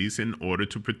policies in order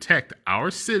to protect our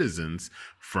citizens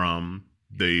from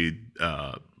the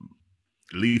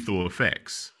lethal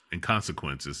effects and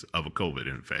consequences of a COVID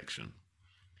infection.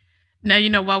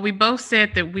 Now, while we both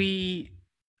said that we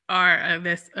are,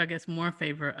 I guess, more in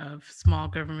favor of small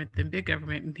government than big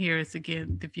government, and here is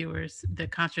again the viewers the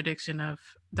contradiction of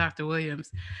Dr.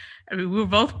 Williams. I mean, we're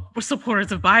both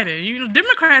supporters of Biden.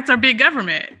 Democrats are big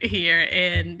government here,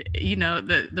 and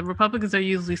the Republicans are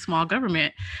usually small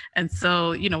government. And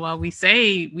so, while we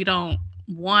say we don't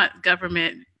want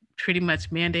government pretty much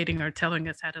mandating or telling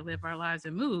us how to live our lives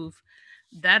and move,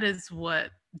 that is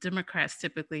what Democrats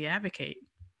typically advocate.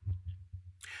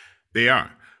 They are,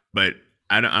 but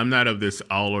I'm not of this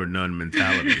all or none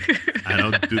mentality. I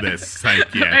don't do that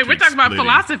psychiatric. Hey, we're talking about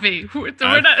philosophy.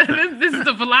 This is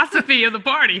the philosophy of the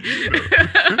party.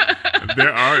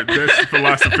 There's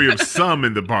philosophy of some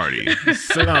in the party.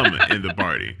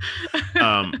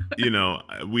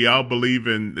 We all believe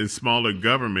in smaller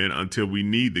government until we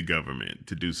need the government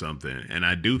to do something. And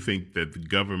I do think that the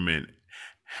government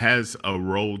has a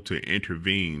role to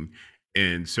intervene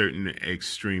in certain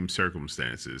extreme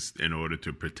circumstances in order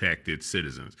to protect its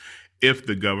citizens. If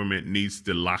the government needs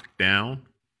to lock down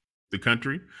the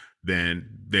country, then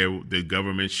the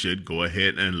government should go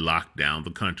ahead and lock down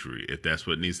the country if that's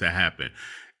what needs to happen.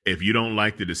 If you don't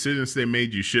like the decisions they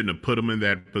made, you shouldn't have put them in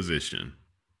that position.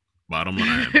 Bottom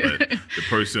line. But the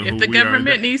person if the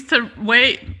government needs to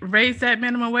raise that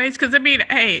minimum wage, because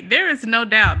hey, there is no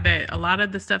doubt that a lot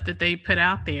of the stuff that they put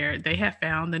out there, they have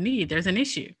found the need. There's an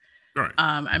issue. Right.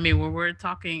 When we're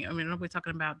talking, we're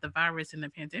talking about the virus and the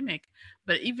pandemic,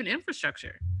 but even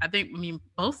infrastructure.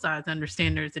 Both sides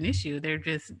understand there's an issue. They're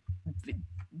just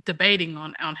debating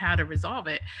on how to resolve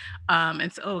it.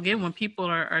 And so again, when people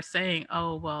are saying,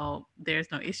 "Oh, well, there's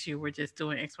no issue. We're just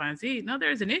doing X, Y, and Z." No,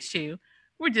 there's an issue.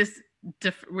 We're just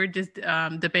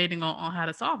debating on how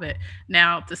to solve it.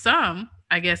 Now, to some,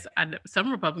 I guess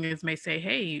some Republicans may say,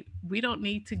 hey, we don't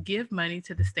need to give money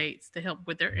to the states to help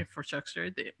with their infrastructure.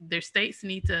 Their states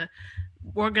need to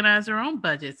organize their own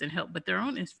budgets and help with their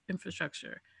own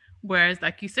infrastructure. Whereas,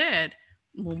 like you said,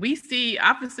 when we see,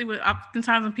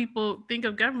 oftentimes when people think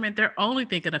of government, they're only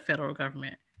thinking of federal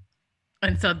government.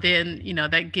 And so then,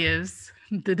 that gives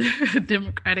the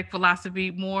Democratic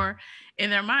philosophy more in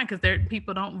their mind, because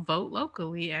people don't vote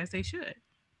locally as they should.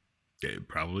 They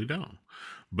probably don't.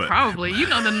 But probably,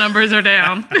 the numbers are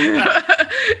down.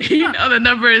 The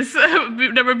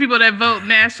number of people that vote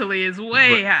nationally is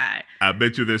way high. I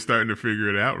bet you they're starting to figure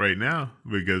it out right now,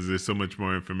 because there's so much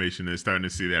more information. They're starting to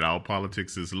see that all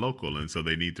politics is local, and so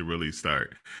they need to really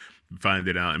start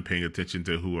finding out and paying attention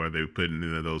to who are they putting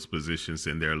into those positions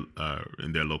in their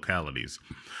localities.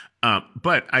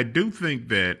 But I do think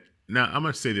that, now I'm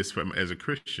going to say this as a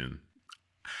Christian,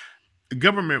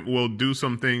 government will do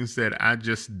some things that I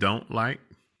just don't like.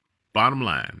 Bottom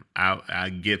line, I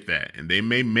get that. And they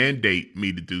may mandate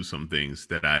me to do some things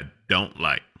that I don't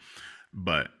like.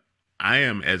 But I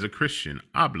am, as a Christian,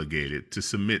 obligated to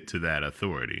submit to that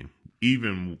authority.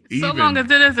 Even so long as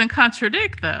it doesn't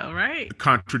contradict, though, right?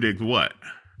 Contradict what?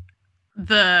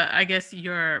 I guess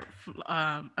your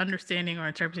understanding or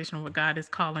interpretation of what God is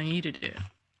calling you to do.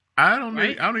 I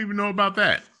don't even know about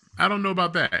that. I don't know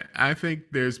about that. I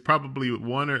think there's probably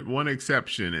one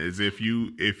exception, is if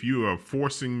you are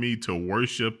forcing me to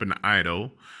worship an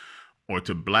idol or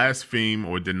to blaspheme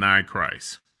or deny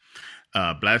Christ,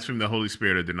 blaspheme the Holy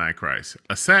Spirit or deny Christ.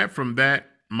 Aside from that,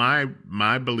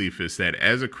 my belief is that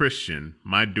as a Christian,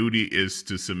 my duty is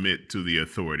to submit to the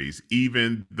authorities,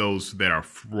 even those that are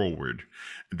froward,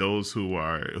 those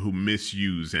who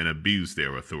misuse and abuse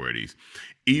their authorities,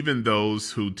 even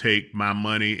those who take my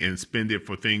money and spend it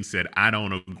for things that I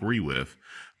don't agree with.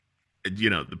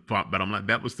 But I'm like,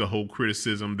 that was the whole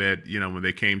criticism that, when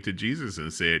they came to Jesus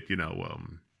and said,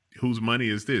 whose money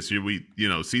is this?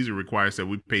 Caesar requires that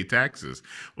we pay taxes.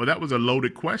 Well, that was a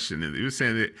loaded question. And he was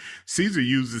saying that Caesar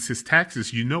uses his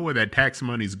taxes. You know where that tax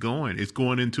money is going. It's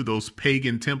going into those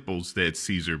pagan temples that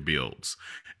Caesar builds.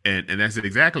 And that's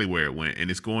exactly where it went. And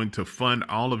it's going to fund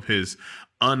all of his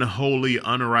unholy,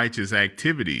 unrighteous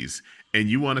activities. and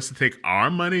you want us to take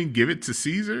our money and give it to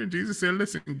Caesar? And Jesus said,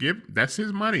 listen, that's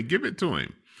his money. Give it to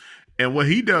him. And what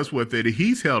he does with it,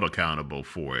 he's held accountable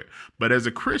for it. But as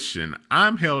a Christian,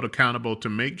 I'm held accountable to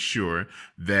make sure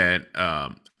that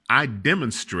I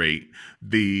demonstrate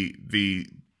the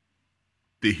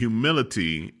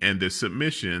humility and the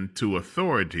submission to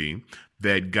authority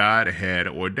that God had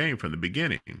ordained from the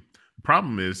beginning. The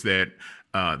problem is that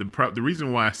the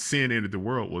reason why sin entered the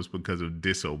world was because of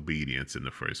disobedience in the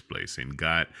first place. And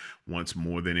God wants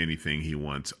more than anything, he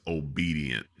wants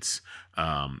obedience,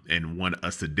 and want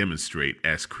us to demonstrate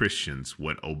as Christians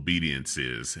what obedience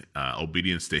is,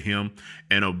 obedience to him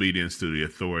and obedience to the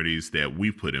authorities that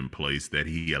we put in place that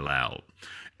he allowed.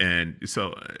 And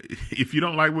so if you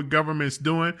don't like what government's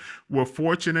doing, we're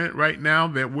fortunate right now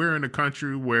that we're in a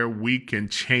country where we can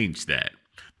change that.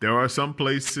 There are some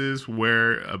places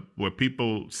where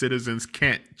citizens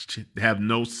can't have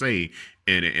no say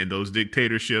in it. And those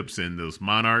dictatorships and those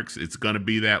monarchs, it's going to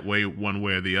be that way one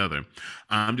way or the other.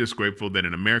 I'm just grateful that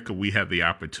in America, we have the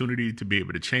opportunity to be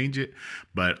able to change it.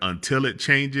 But until it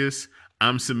changes,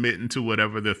 I'm submitting to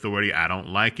whatever the authority. I don't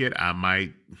like it. I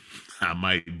might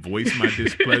voice my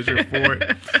displeasure for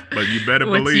it, but you better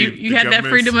believe you had that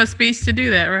freedom of speech to do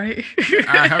that, right?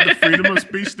 I have the freedom of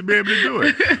speech to be able to do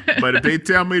it. But if they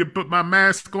tell me to put my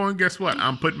mask on, guess what?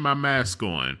 I'm putting my mask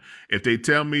on. If they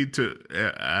tell me to,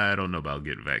 I don't know about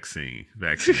getting vaccinated.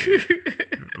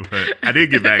 But I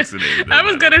did get vaccinated. I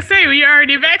was going to say, well, you're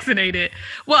already vaccinated.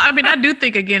 Well, I mean, I do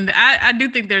think, again, I do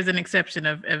think there's an exception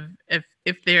of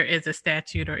if there is a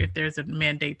statute or if there's a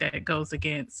mandate that goes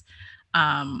against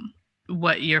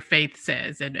what your faith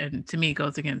says, and to me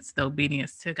goes against the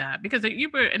obedience to God, because you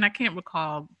were, and I can't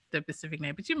recall the specific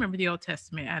name, but you remember the Old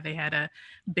Testament, how they had a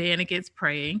ban against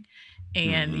praying,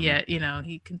 and yet,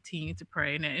 he continued to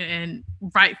pray, and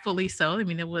rightfully so. I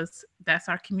mean, that's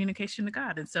our communication to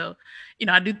God. And so,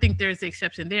 I do think there's the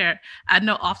exception there. I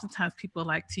know oftentimes people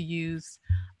like to use,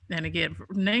 and again,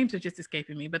 names are just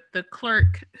escaping me, but the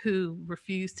clerk who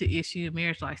refused to issue a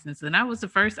marriage license. And I was the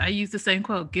first, I used the same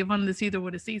quote, give unto Caesar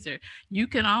what is Caesar. You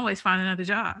can always find another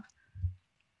job.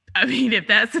 I mean, if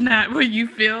that's not what you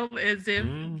feel as if,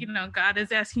 God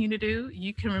is asking you to do,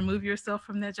 you can remove yourself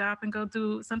from that job and go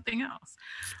do something else.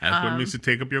 That's what it means to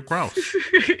take up your cross.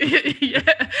 Yeah.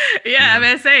 I mean,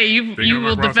 I say you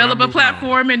will develop a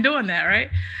platform in doing that, right?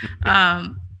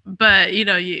 But,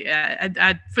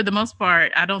 I for the most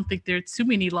part, I don't think there are too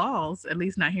many laws, at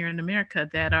least not here in America,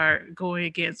 that are going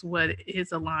against what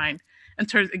is aligned in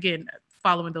terms, again,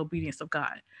 following the obedience of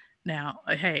God. Now,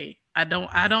 hey, I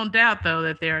don't doubt, though,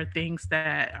 that there are things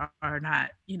that are not,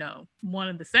 one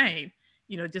and the same.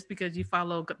 Just because you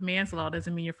follow man's law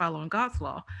doesn't mean you're following God's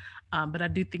law. But I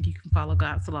do think you can follow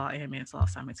God's law and man's law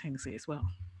simultaneously as well.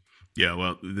 Yeah,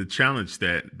 well, the challenge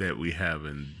that we have,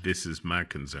 and this is my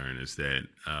concern, is that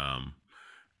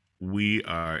we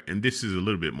are, and this is a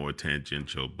little bit more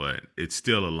tangential, but it's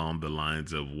still along the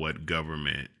lines of what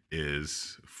government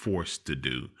is forced to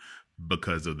do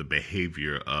because of the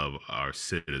behavior of our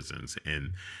citizens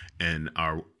and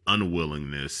our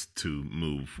unwillingness to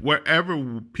move.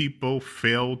 Wherever people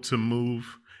fail to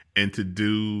move and to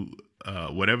do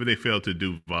whatever they fail to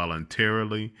do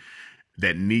voluntarily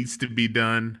that needs to be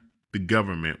done, the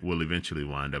government will eventually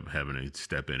wind up having to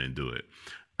step in and do it.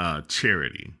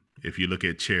 Charity. If you look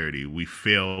at charity, we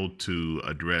fail to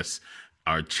address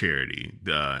our charity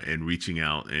and reaching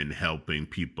out and helping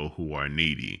people who are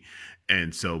needy.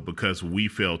 And so because we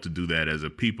fail to do that as a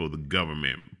people, the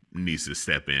government needs to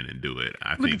step in and do it.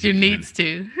 I think it needs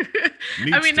to.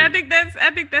 I mean, I think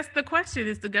that's the question.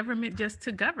 Is the government just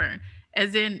to govern?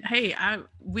 As in, hey,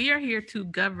 we are here to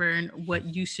govern what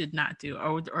you should not do,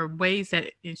 or ways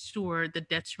that ensure the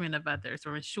detriment of others,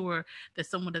 or ensure that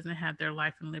someone doesn't have their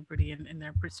life and liberty in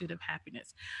their pursuit of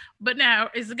happiness. But now,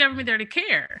 is the government there to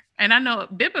care? And I know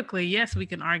biblically, yes, we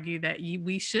can argue that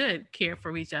we should care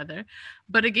for each other.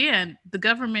 But again, the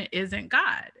government isn't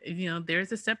God.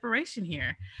 There's a separation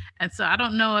here. And so I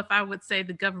don't know if I would say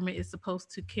the government is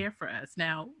supposed to care for us.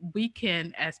 Now, we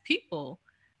can, as people,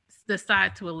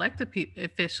 decide to elect the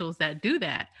officials that do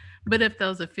that. But if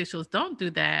those officials don't do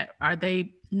that, are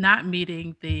they not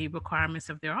meeting the requirements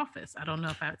of their office? I don't know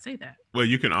if I would say that. Well,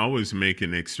 you can always make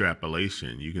an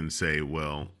extrapolation. You can say,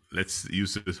 well, let's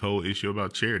use this whole issue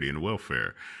about charity and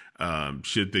welfare.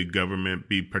 Should the government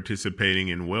be participating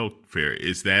in welfare?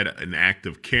 Is that an act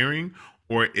of caring,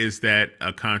 or is that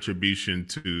a contribution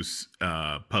to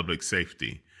public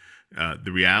safety?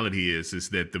 The reality is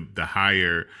that the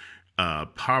higher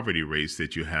poverty rates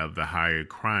that you have, the higher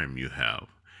crime you have.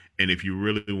 And if you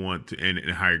really want to and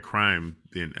higher crime,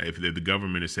 then if the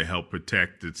government is to help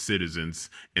protect its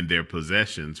citizens and their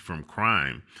possessions from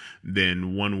crime,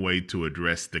 then one way to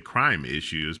address the crime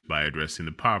issue is by addressing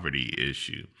the poverty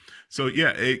issue. So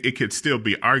yeah, it could still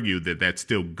be argued that that's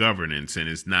still governance and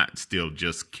it's not still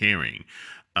just caring.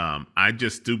 I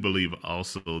just do believe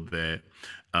also that,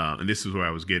 and this is where I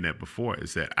was getting at before,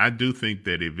 is that I do think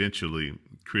that eventually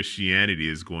Christianity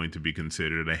is going to be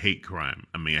considered a hate crime.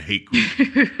 I mean, a hate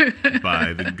group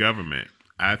by the government.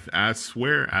 I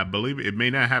swear, I believe it. It may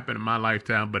not happen in my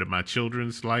lifetime, but in my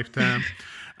children's lifetime,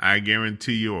 I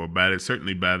guarantee you, or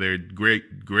certainly by their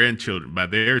great grandchildren, by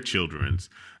their children's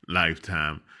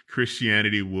lifetime,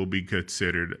 Christianity will be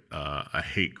considered a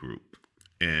hate group.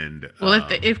 And well,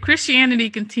 if Christianity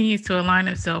continues to align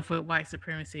itself with white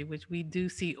supremacy, which we do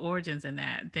see origins in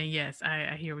that, then yes,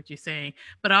 I hear what you're saying.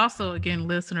 But also, again,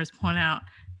 listeners point out,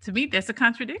 to me, that's a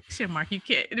contradiction, Mark. You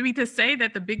can't, to say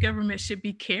that the big government should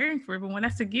be caring for everyone.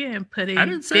 That's again putting. I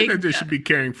didn't say that they should be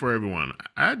caring for everyone.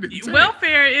 I didn't say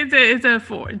welfare is a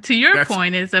form. To your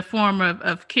point, is a form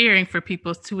of caring for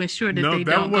people to ensure that they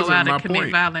don't go out and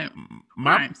commit violent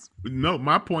crimes. No,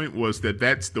 my point was that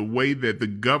that's the way that the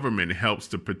government helps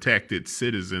to protect its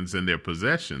citizens and their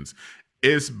possessions,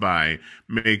 is by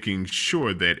making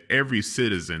sure that every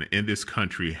citizen in this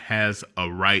country has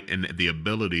a right and the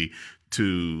ability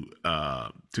to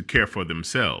care for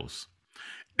themselves,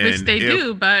 which they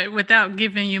do, but without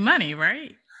giving you money,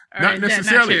 right? Or not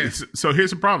necessarily. So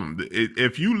here's the problem: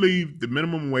 if you leave the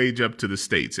minimum wage up to the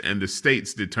states, and the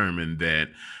states determine that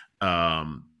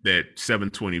that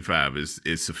 $7.25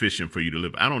 is sufficient for you to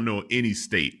live. I don't know any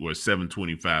state where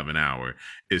 $7.25 an hour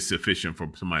is sufficient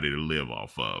for somebody to live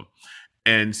off of.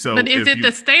 And so, but is it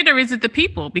the state or is it the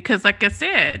people? Because, like I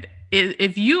said,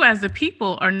 if you as the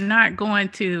people are not going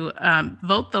to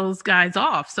vote those guys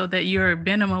off so that your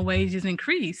minimum wage is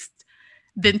increased,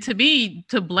 then to me,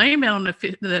 to blame it on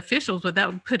the officials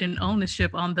without putting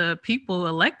ownership on the people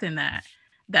electing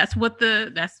that's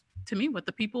to me what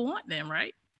the people want then,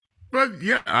 right? But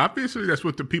yeah, obviously that's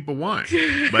what the people want.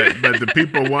 But the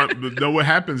people want. What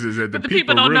happens is that the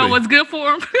people don't know what's good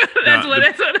for them.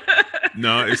 That's what.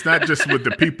 No, it's not just what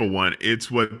the people want.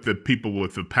 It's what the people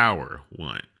with the power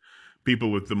want.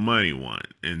 People with the money want,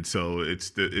 and so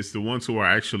it's the ones who are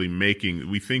actually making.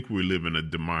 We think we live in a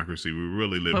democracy. We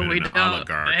really live in an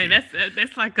oligarchy. Hey,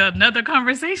 that's like another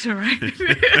conversation, right?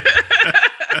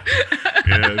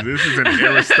 Yeah, this is an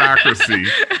aristocracy.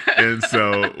 And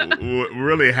so what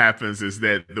really happens is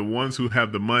that the ones who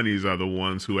have the monies are the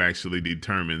ones who actually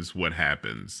determines what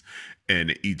happens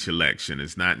in each election.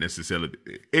 It's not necessarily,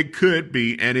 it could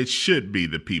be, and it should be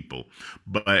the people.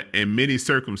 But in many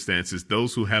circumstances,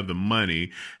 those who have the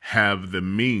money have the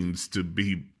means to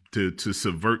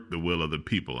subvert the will of the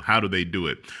people. How do they do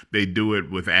it? They do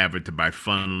it with by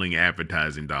funneling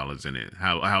advertising dollars in it.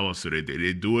 How else do they do it?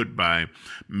 They do it by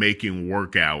making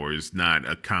work hours not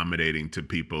accommodating to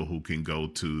people who can go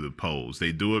to the polls.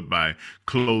 They do it by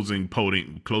closing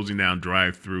down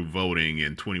drive-through voting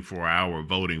and 24-hour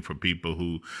voting for people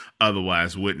who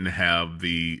otherwise wouldn't have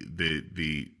the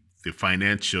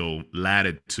financial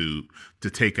latitude to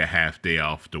take a half day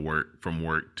off from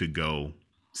work to go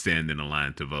stand in a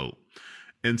line to vote.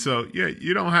 And so, yeah,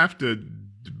 you don't have to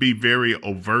be very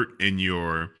overt in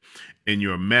your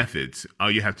methods. All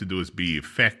you have to do is be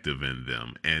effective in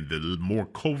them. And the more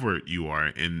covert you are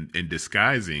in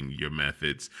disguising your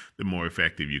methods, the more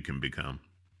effective you can become.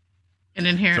 And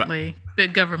inherently,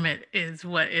 big government is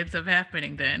what ends up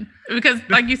happening then. Because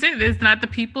like you said, it's not the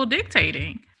people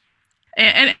dictating.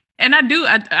 And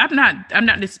I'm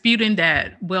not disputing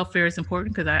that welfare is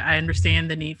important, because I understand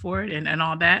the need for it and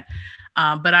all that.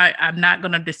 But I'm not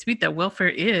going to dispute that welfare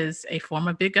is a form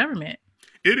of big government.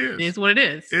 It is. It is what it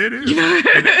is. It is.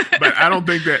 But I don't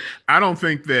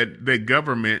think that the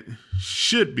government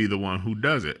should be the one who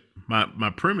does it. My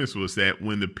premise was that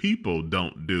when the people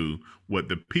don't do what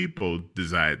the people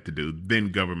desire to do,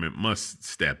 then government must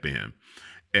step in.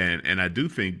 And I do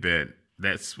think that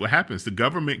that's what happens. The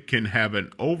government can have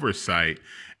an oversight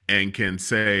and can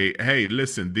say, hey,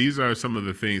 listen, these are some of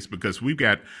the things, because we've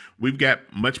got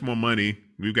much more money.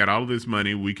 We've got all of this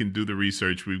money. We can do the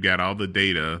research. We've got all the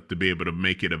data to be able to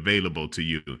make it available to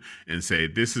you and say,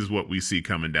 this is what we see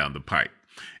coming down the pipe.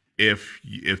 If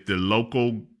the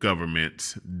local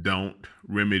governments don't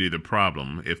remedy the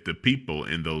problem, if the people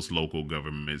in those local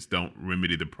governments don't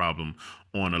remedy the problem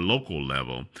on a local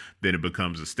level, then it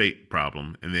becomes a state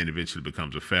problem, and then eventually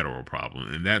becomes a federal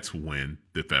problem. And that's when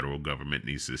the federal government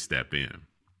needs to step in.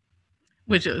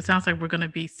 Which it sounds like we're going to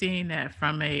be seeing that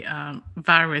from a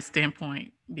virus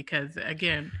standpoint, because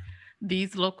again,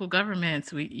 these local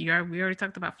governments, we already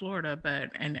talked about Florida, but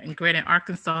and granted,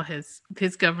 Arkansas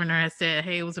his governor has said,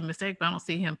 hey, it was a mistake, but I don't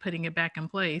see him putting it back in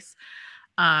place.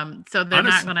 So they're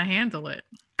not going to handle it.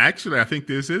 Actually, I think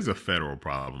this is a federal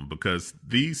problem because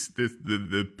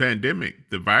the pandemic,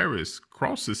 the virus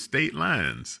crosses state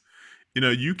lines. You know,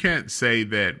 you can't say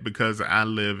that because I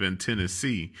live in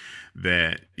Tennessee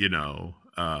that,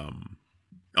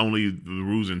 only the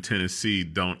rules in Tennessee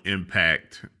don't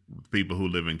impact people who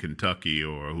live in Kentucky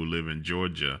or who live in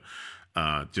Georgia,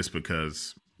 just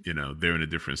because, they're in a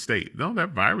different state. No,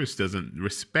 that virus doesn't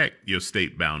respect your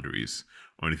state boundaries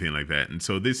or anything like that. And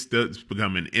so this does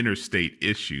become an interstate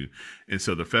issue. And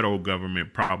so the federal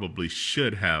government probably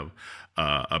should have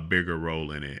a bigger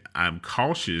role in it. I'm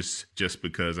cautious just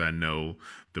because I know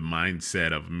the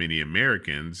mindset of many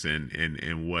Americans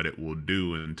and what it will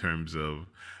do in terms of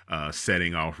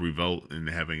setting off revolt and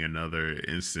having another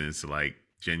instance like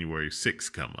January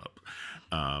 6th come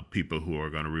up. People who are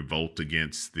going to revolt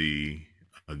against the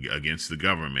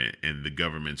government and the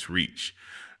government's reach.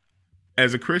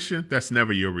 As a Christian, that's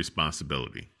never your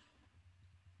responsibility.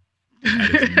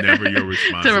 That is never your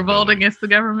responsibility. To revolt against the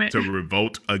government? To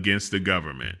revolt against the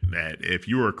government. That if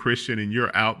you're a Christian and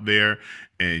you're out there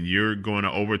and you're going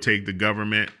to overtake the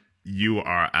government, you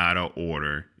are out of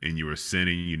order and you are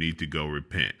sinning. You need to go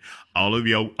repent. All of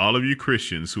you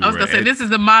Christians who I was going to say, this is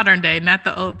the modern day, not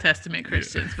the Old Testament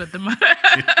Christians, but the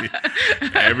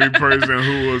every person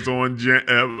who was on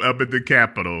up at the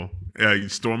Capitol,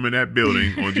 storming that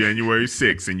building on January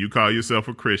 6th, and you call yourself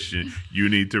a Christian, you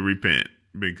need to repent.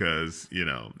 Because,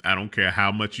 I don't care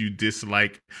how much you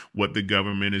dislike what the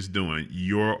government is doing.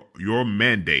 Your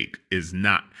mandate is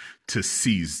not to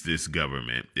seize this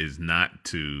government, is not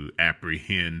to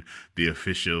apprehend the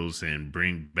officials and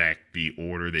bring back the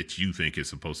order that you think is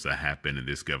supposed to happen in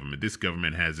this government. This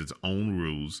government has its own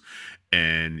rules,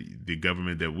 and the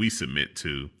government that we submit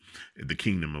to, the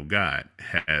kingdom of God,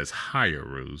 has higher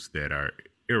rules that are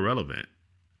irrelevant.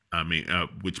 I mean,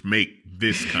 which make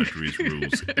this country's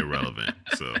rules irrelevant.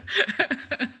 So,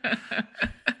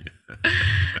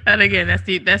 and again, that's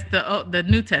the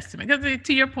New Testament. Because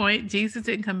to your point, Jesus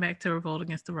didn't come back to revolt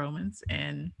against the Romans,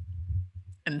 and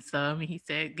so I mean, he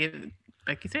said, give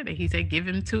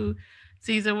him to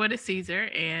Caesar what is Caesar,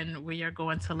 and we are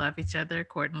going to love each other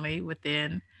accordingly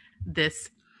within this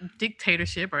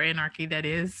dictatorship or anarchy that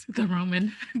is the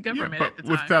Roman government. But at the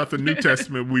time. Without the New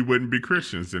Testament, we wouldn't be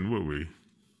Christians, then would we?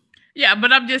 Yeah,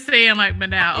 but I'm just saying, but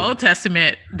now, Old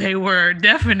Testament, they were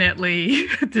definitely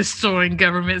destroying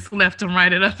governments left and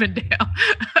right and up and down.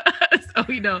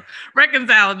 So,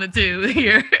 reconciling the two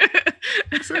here.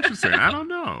 It's interesting. I don't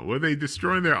know. Were they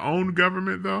destroying their own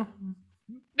government, though?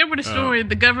 They were destroying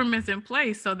the governments in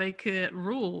place so they could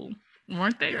rule,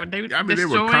 weren't they? Yeah. They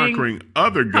were conquering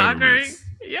other governments.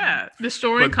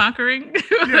 Conquering.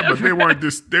 Yeah, but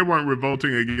they weren't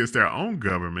revolting against their own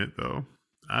government, though.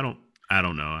 I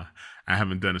don't know. I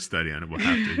haven't done a study on it. We'll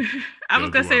have to. I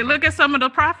was going to say, look at some of the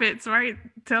prophets, right?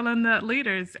 Telling the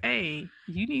leaders, hey,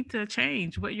 you need to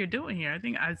change what you're doing here. I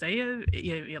think Isaiah,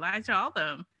 Elijah, all of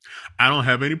them. I don't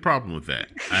have any problem with that.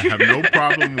 I have no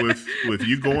problem with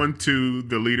you going to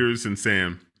the leaders and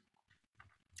saying,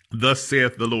 thus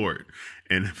saith the Lord.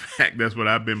 And in fact, that's what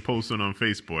I've been posting on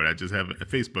Facebook. I just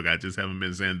haven't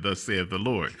been saying, thus saith the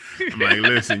Lord. I'm like,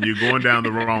 listen, you're going down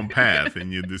the wrong path,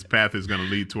 and this path is going to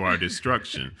lead to our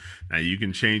destruction. Now, you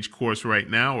can change course right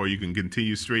now, or you can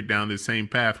continue straight down the same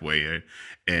pathway.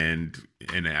 And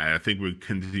I think we're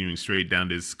continuing straight down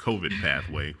this COVID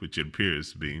pathway, which it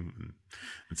appears to be.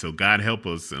 And so God help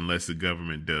us unless the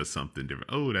government does something different.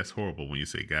 Oh, that's horrible when you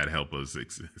say God help us,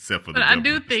 except for the government. But I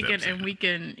do think, and we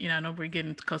can, I know we're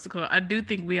getting close to close. I do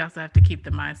think we also have to keep the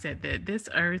mindset that this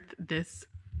earth, this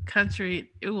country,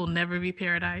 it will never be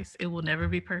paradise. It will never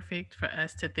be perfect for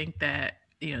us to think that,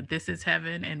 this is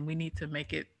heaven and we need to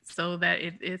make it so that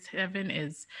it is heaven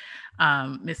is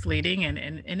misleading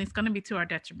and it's going to be to our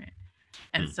detriment.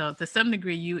 And so to some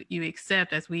degree, you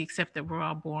accept, as we accept that we're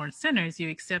all born sinners, you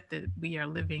accept that we are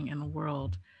living in a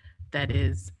world that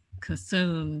is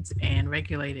consumed and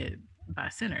regulated by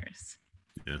sinners.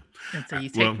 Yeah. And so you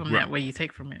take from that way, you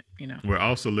take from it, We're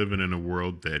also living in a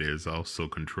world that is also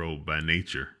controlled by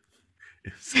nature.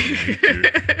 So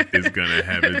nature is going to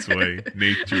have its way.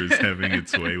 Nature is having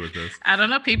its way with us. I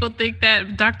don't know. People think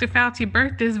that Dr. Fauci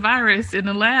birthed this virus in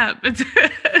the lab.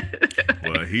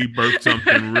 Well, he birthed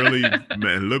something really.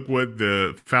 Man, look what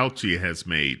the Fauci has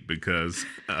made because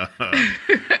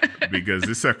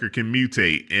this sucker can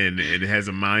mutate and it has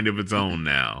a mind of its own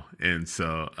now. And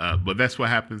so, but that's what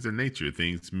happens in nature.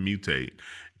 Things mutate.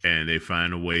 and they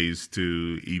find ways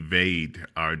to evade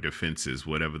our defenses,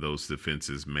 whatever those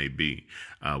defenses may be,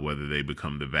 whether they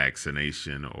become the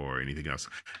vaccination or anything else.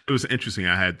 It was interesting.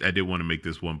 I did want to make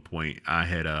this one point. I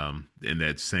had in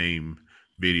that same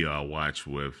video I watched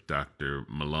with Dr.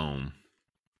 Malone,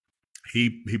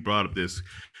 he brought up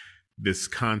this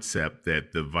concept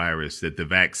that the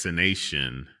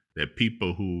vaccination, that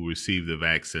people who receive the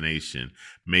vaccination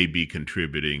may be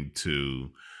contributing to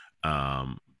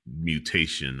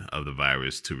mutation of the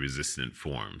virus to resistant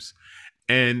forms.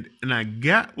 And I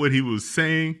got what he was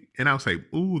saying, and I was like,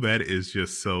 ooh, that is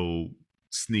just so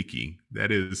sneaky.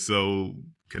 That is so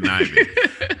conniving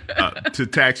to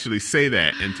actually say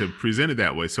that and to present it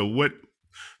that way. So what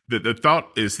the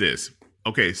thought is this.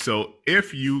 Okay, so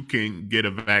if you can get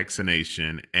a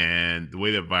vaccination, and the way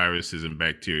that viruses and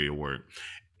bacteria work,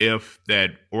 if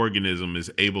that organism is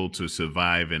able to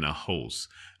survive in a host,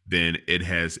 then it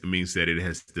means that it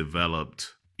has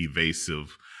developed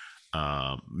evasive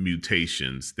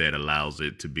mutations that allows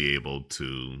it to be able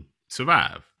to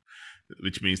survive,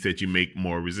 which means that you make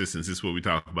more resistance. This is what we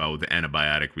talk about with the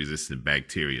antibiotic resistant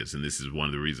bacteria. And this is one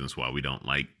of the reasons why we don't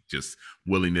like just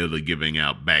willy-nilly giving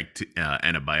out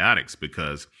antibiotics,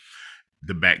 because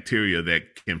the bacteria that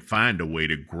can find a way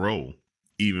to grow,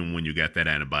 even when you got that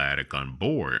antibiotic on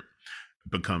board,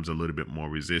 becomes a little bit more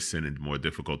resistant and more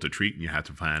difficult to treat, and you have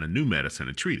to find a new medicine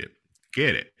to treat it.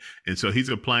 Get it? And so he's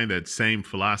applying that same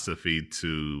philosophy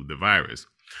to the virus.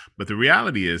 But the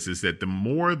reality is that the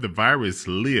more the virus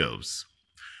lives,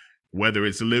 whether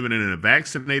it's living in a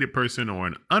vaccinated person or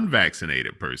an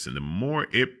unvaccinated person, the more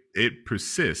it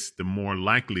persists, the more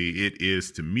likely it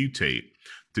is to mutate,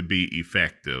 to be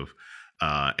effective,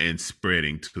 and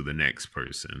spreading to the next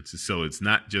person. So it's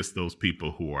not just those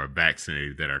people who are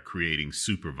vaccinated that are creating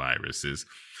super viruses.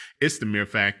 It's the mere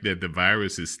fact that the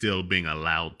virus is still being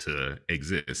allowed to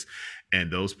exist. And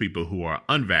those people who are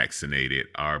unvaccinated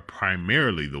are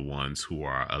primarily the ones who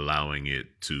are allowing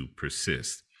it to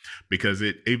persist. Because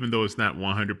even though it's not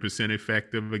 100%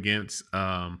 effective against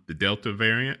the Delta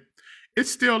variant, it's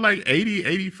still like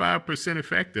 85%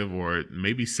 effective, or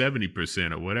maybe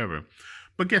 70% or whatever.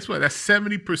 But guess what? That's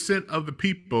 70% of the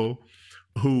people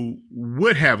who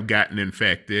would have gotten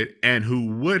infected and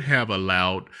who would have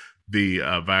allowed the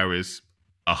virus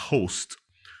a host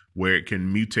where it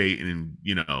can mutate and,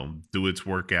 do its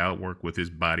work with his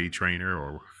body trainer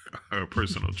or a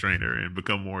personal trainer and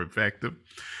become more effective,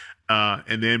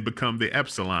 and then become the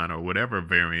epsilon or whatever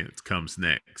variant comes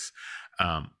next.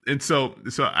 And so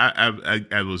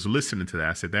I was listening to that.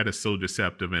 I said, that is so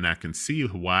deceptive. And I can see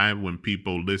why, when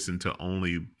people listen to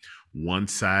only one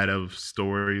side of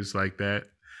stories like that,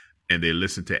 and they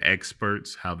listen to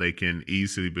experts, how they can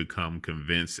easily become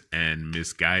convinced and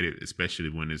misguided, especially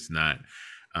when it's not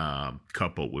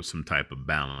coupled with some type of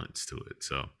balance to it.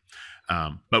 So,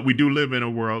 but we do live in a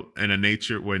world and a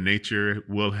nature where nature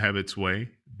will have its way.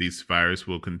 These viruses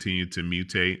will continue to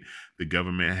mutate. The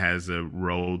government has a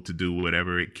role to do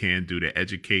whatever it can do to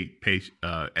educate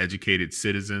educated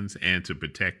citizens and to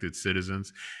protect its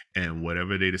citizens. And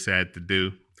whatever they decide to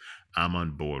do, I'm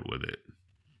on board with it.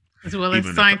 As well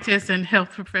as scientists and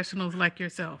health professionals like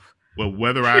yourself. Well,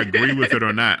 whether I agree with it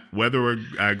or not,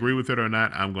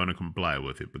 I'm going to comply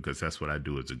with it, because that's what I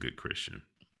do as a good Christian.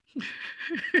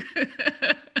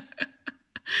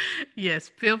 Yes,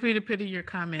 feel free to put in your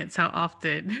comments how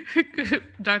often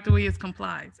Dr. Williams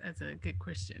complies as a good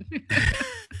Christian.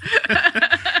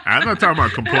 I'm not talking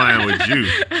about complying with you.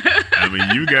 I mean,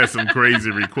 you got some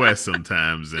crazy requests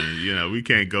sometimes, and we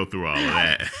can't go through all of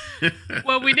that.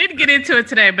 Well, we didn't get into it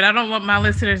today, but I don't want my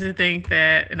listeners to think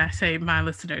that, and I say my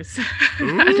listeners.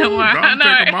 Ooh, I don't want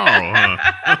take them all,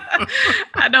 huh?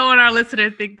 I don't want our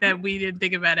listeners to think that we didn't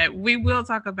think about it. We will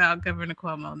talk about Governor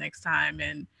Cuomo next time,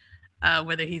 and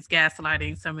whether he's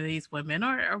gaslighting some of these women,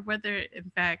 or whether,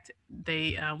 in fact,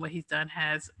 what he's done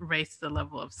has raised the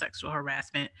level of sexual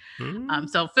harassment.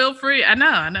 So feel free. I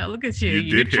know. Look at you.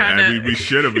 You did. We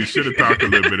should have talked a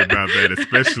little bit about that,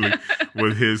 especially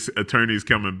with his attorneys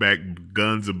coming back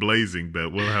guns a-blazing.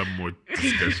 But we'll have more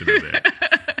discussion of that.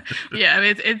 Yeah, I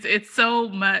mean, it's so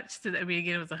much.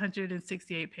 Again, it was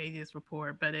 168 pages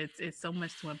report, but it's so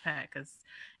much to unpack, because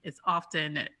it's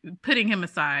often, putting him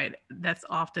aside, that's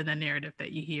often a narrative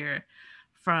that you hear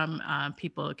from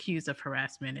people accused of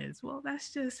harassment is, well,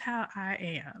 that's just how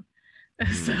I am.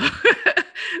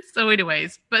 So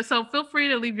anyways, so feel free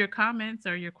to leave your comments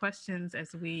or your questions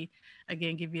as we,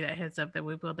 again, give you that heads up that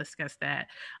we will discuss that.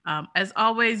 As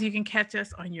always, you can catch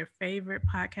us on your favorite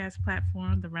podcast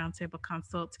platform, the Roundtable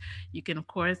Consult. You can, of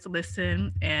course,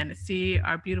 listen and see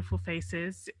our beautiful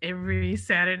faces every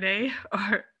Saturday,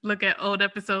 or look at old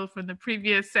episodes from the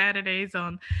previous Saturdays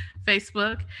on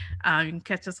Facebook. You can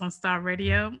catch us on Star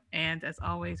Radio. And as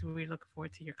always, we look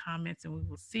forward to your comments. And we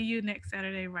will see you next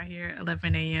Saturday right here at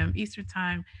 11 a.m. Eastern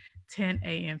Time, 10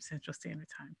 a.m. Central Standard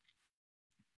Time.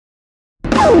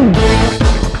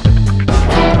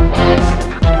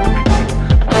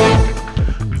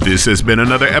 This has been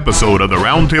another episode of the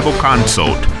Roundtable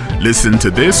Consult. Listen to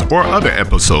this or other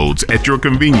episodes at your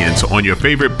convenience on your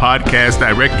favorite podcast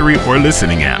directory or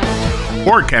listening app.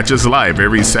 Or catch us live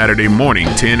every Saturday morning,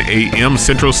 10 a.m.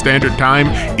 Central Standard Time,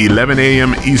 11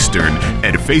 a.m. Eastern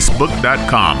at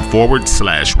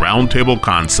facebook.com/Roundtable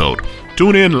Consult.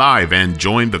 Tune in live and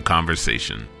join the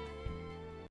conversation.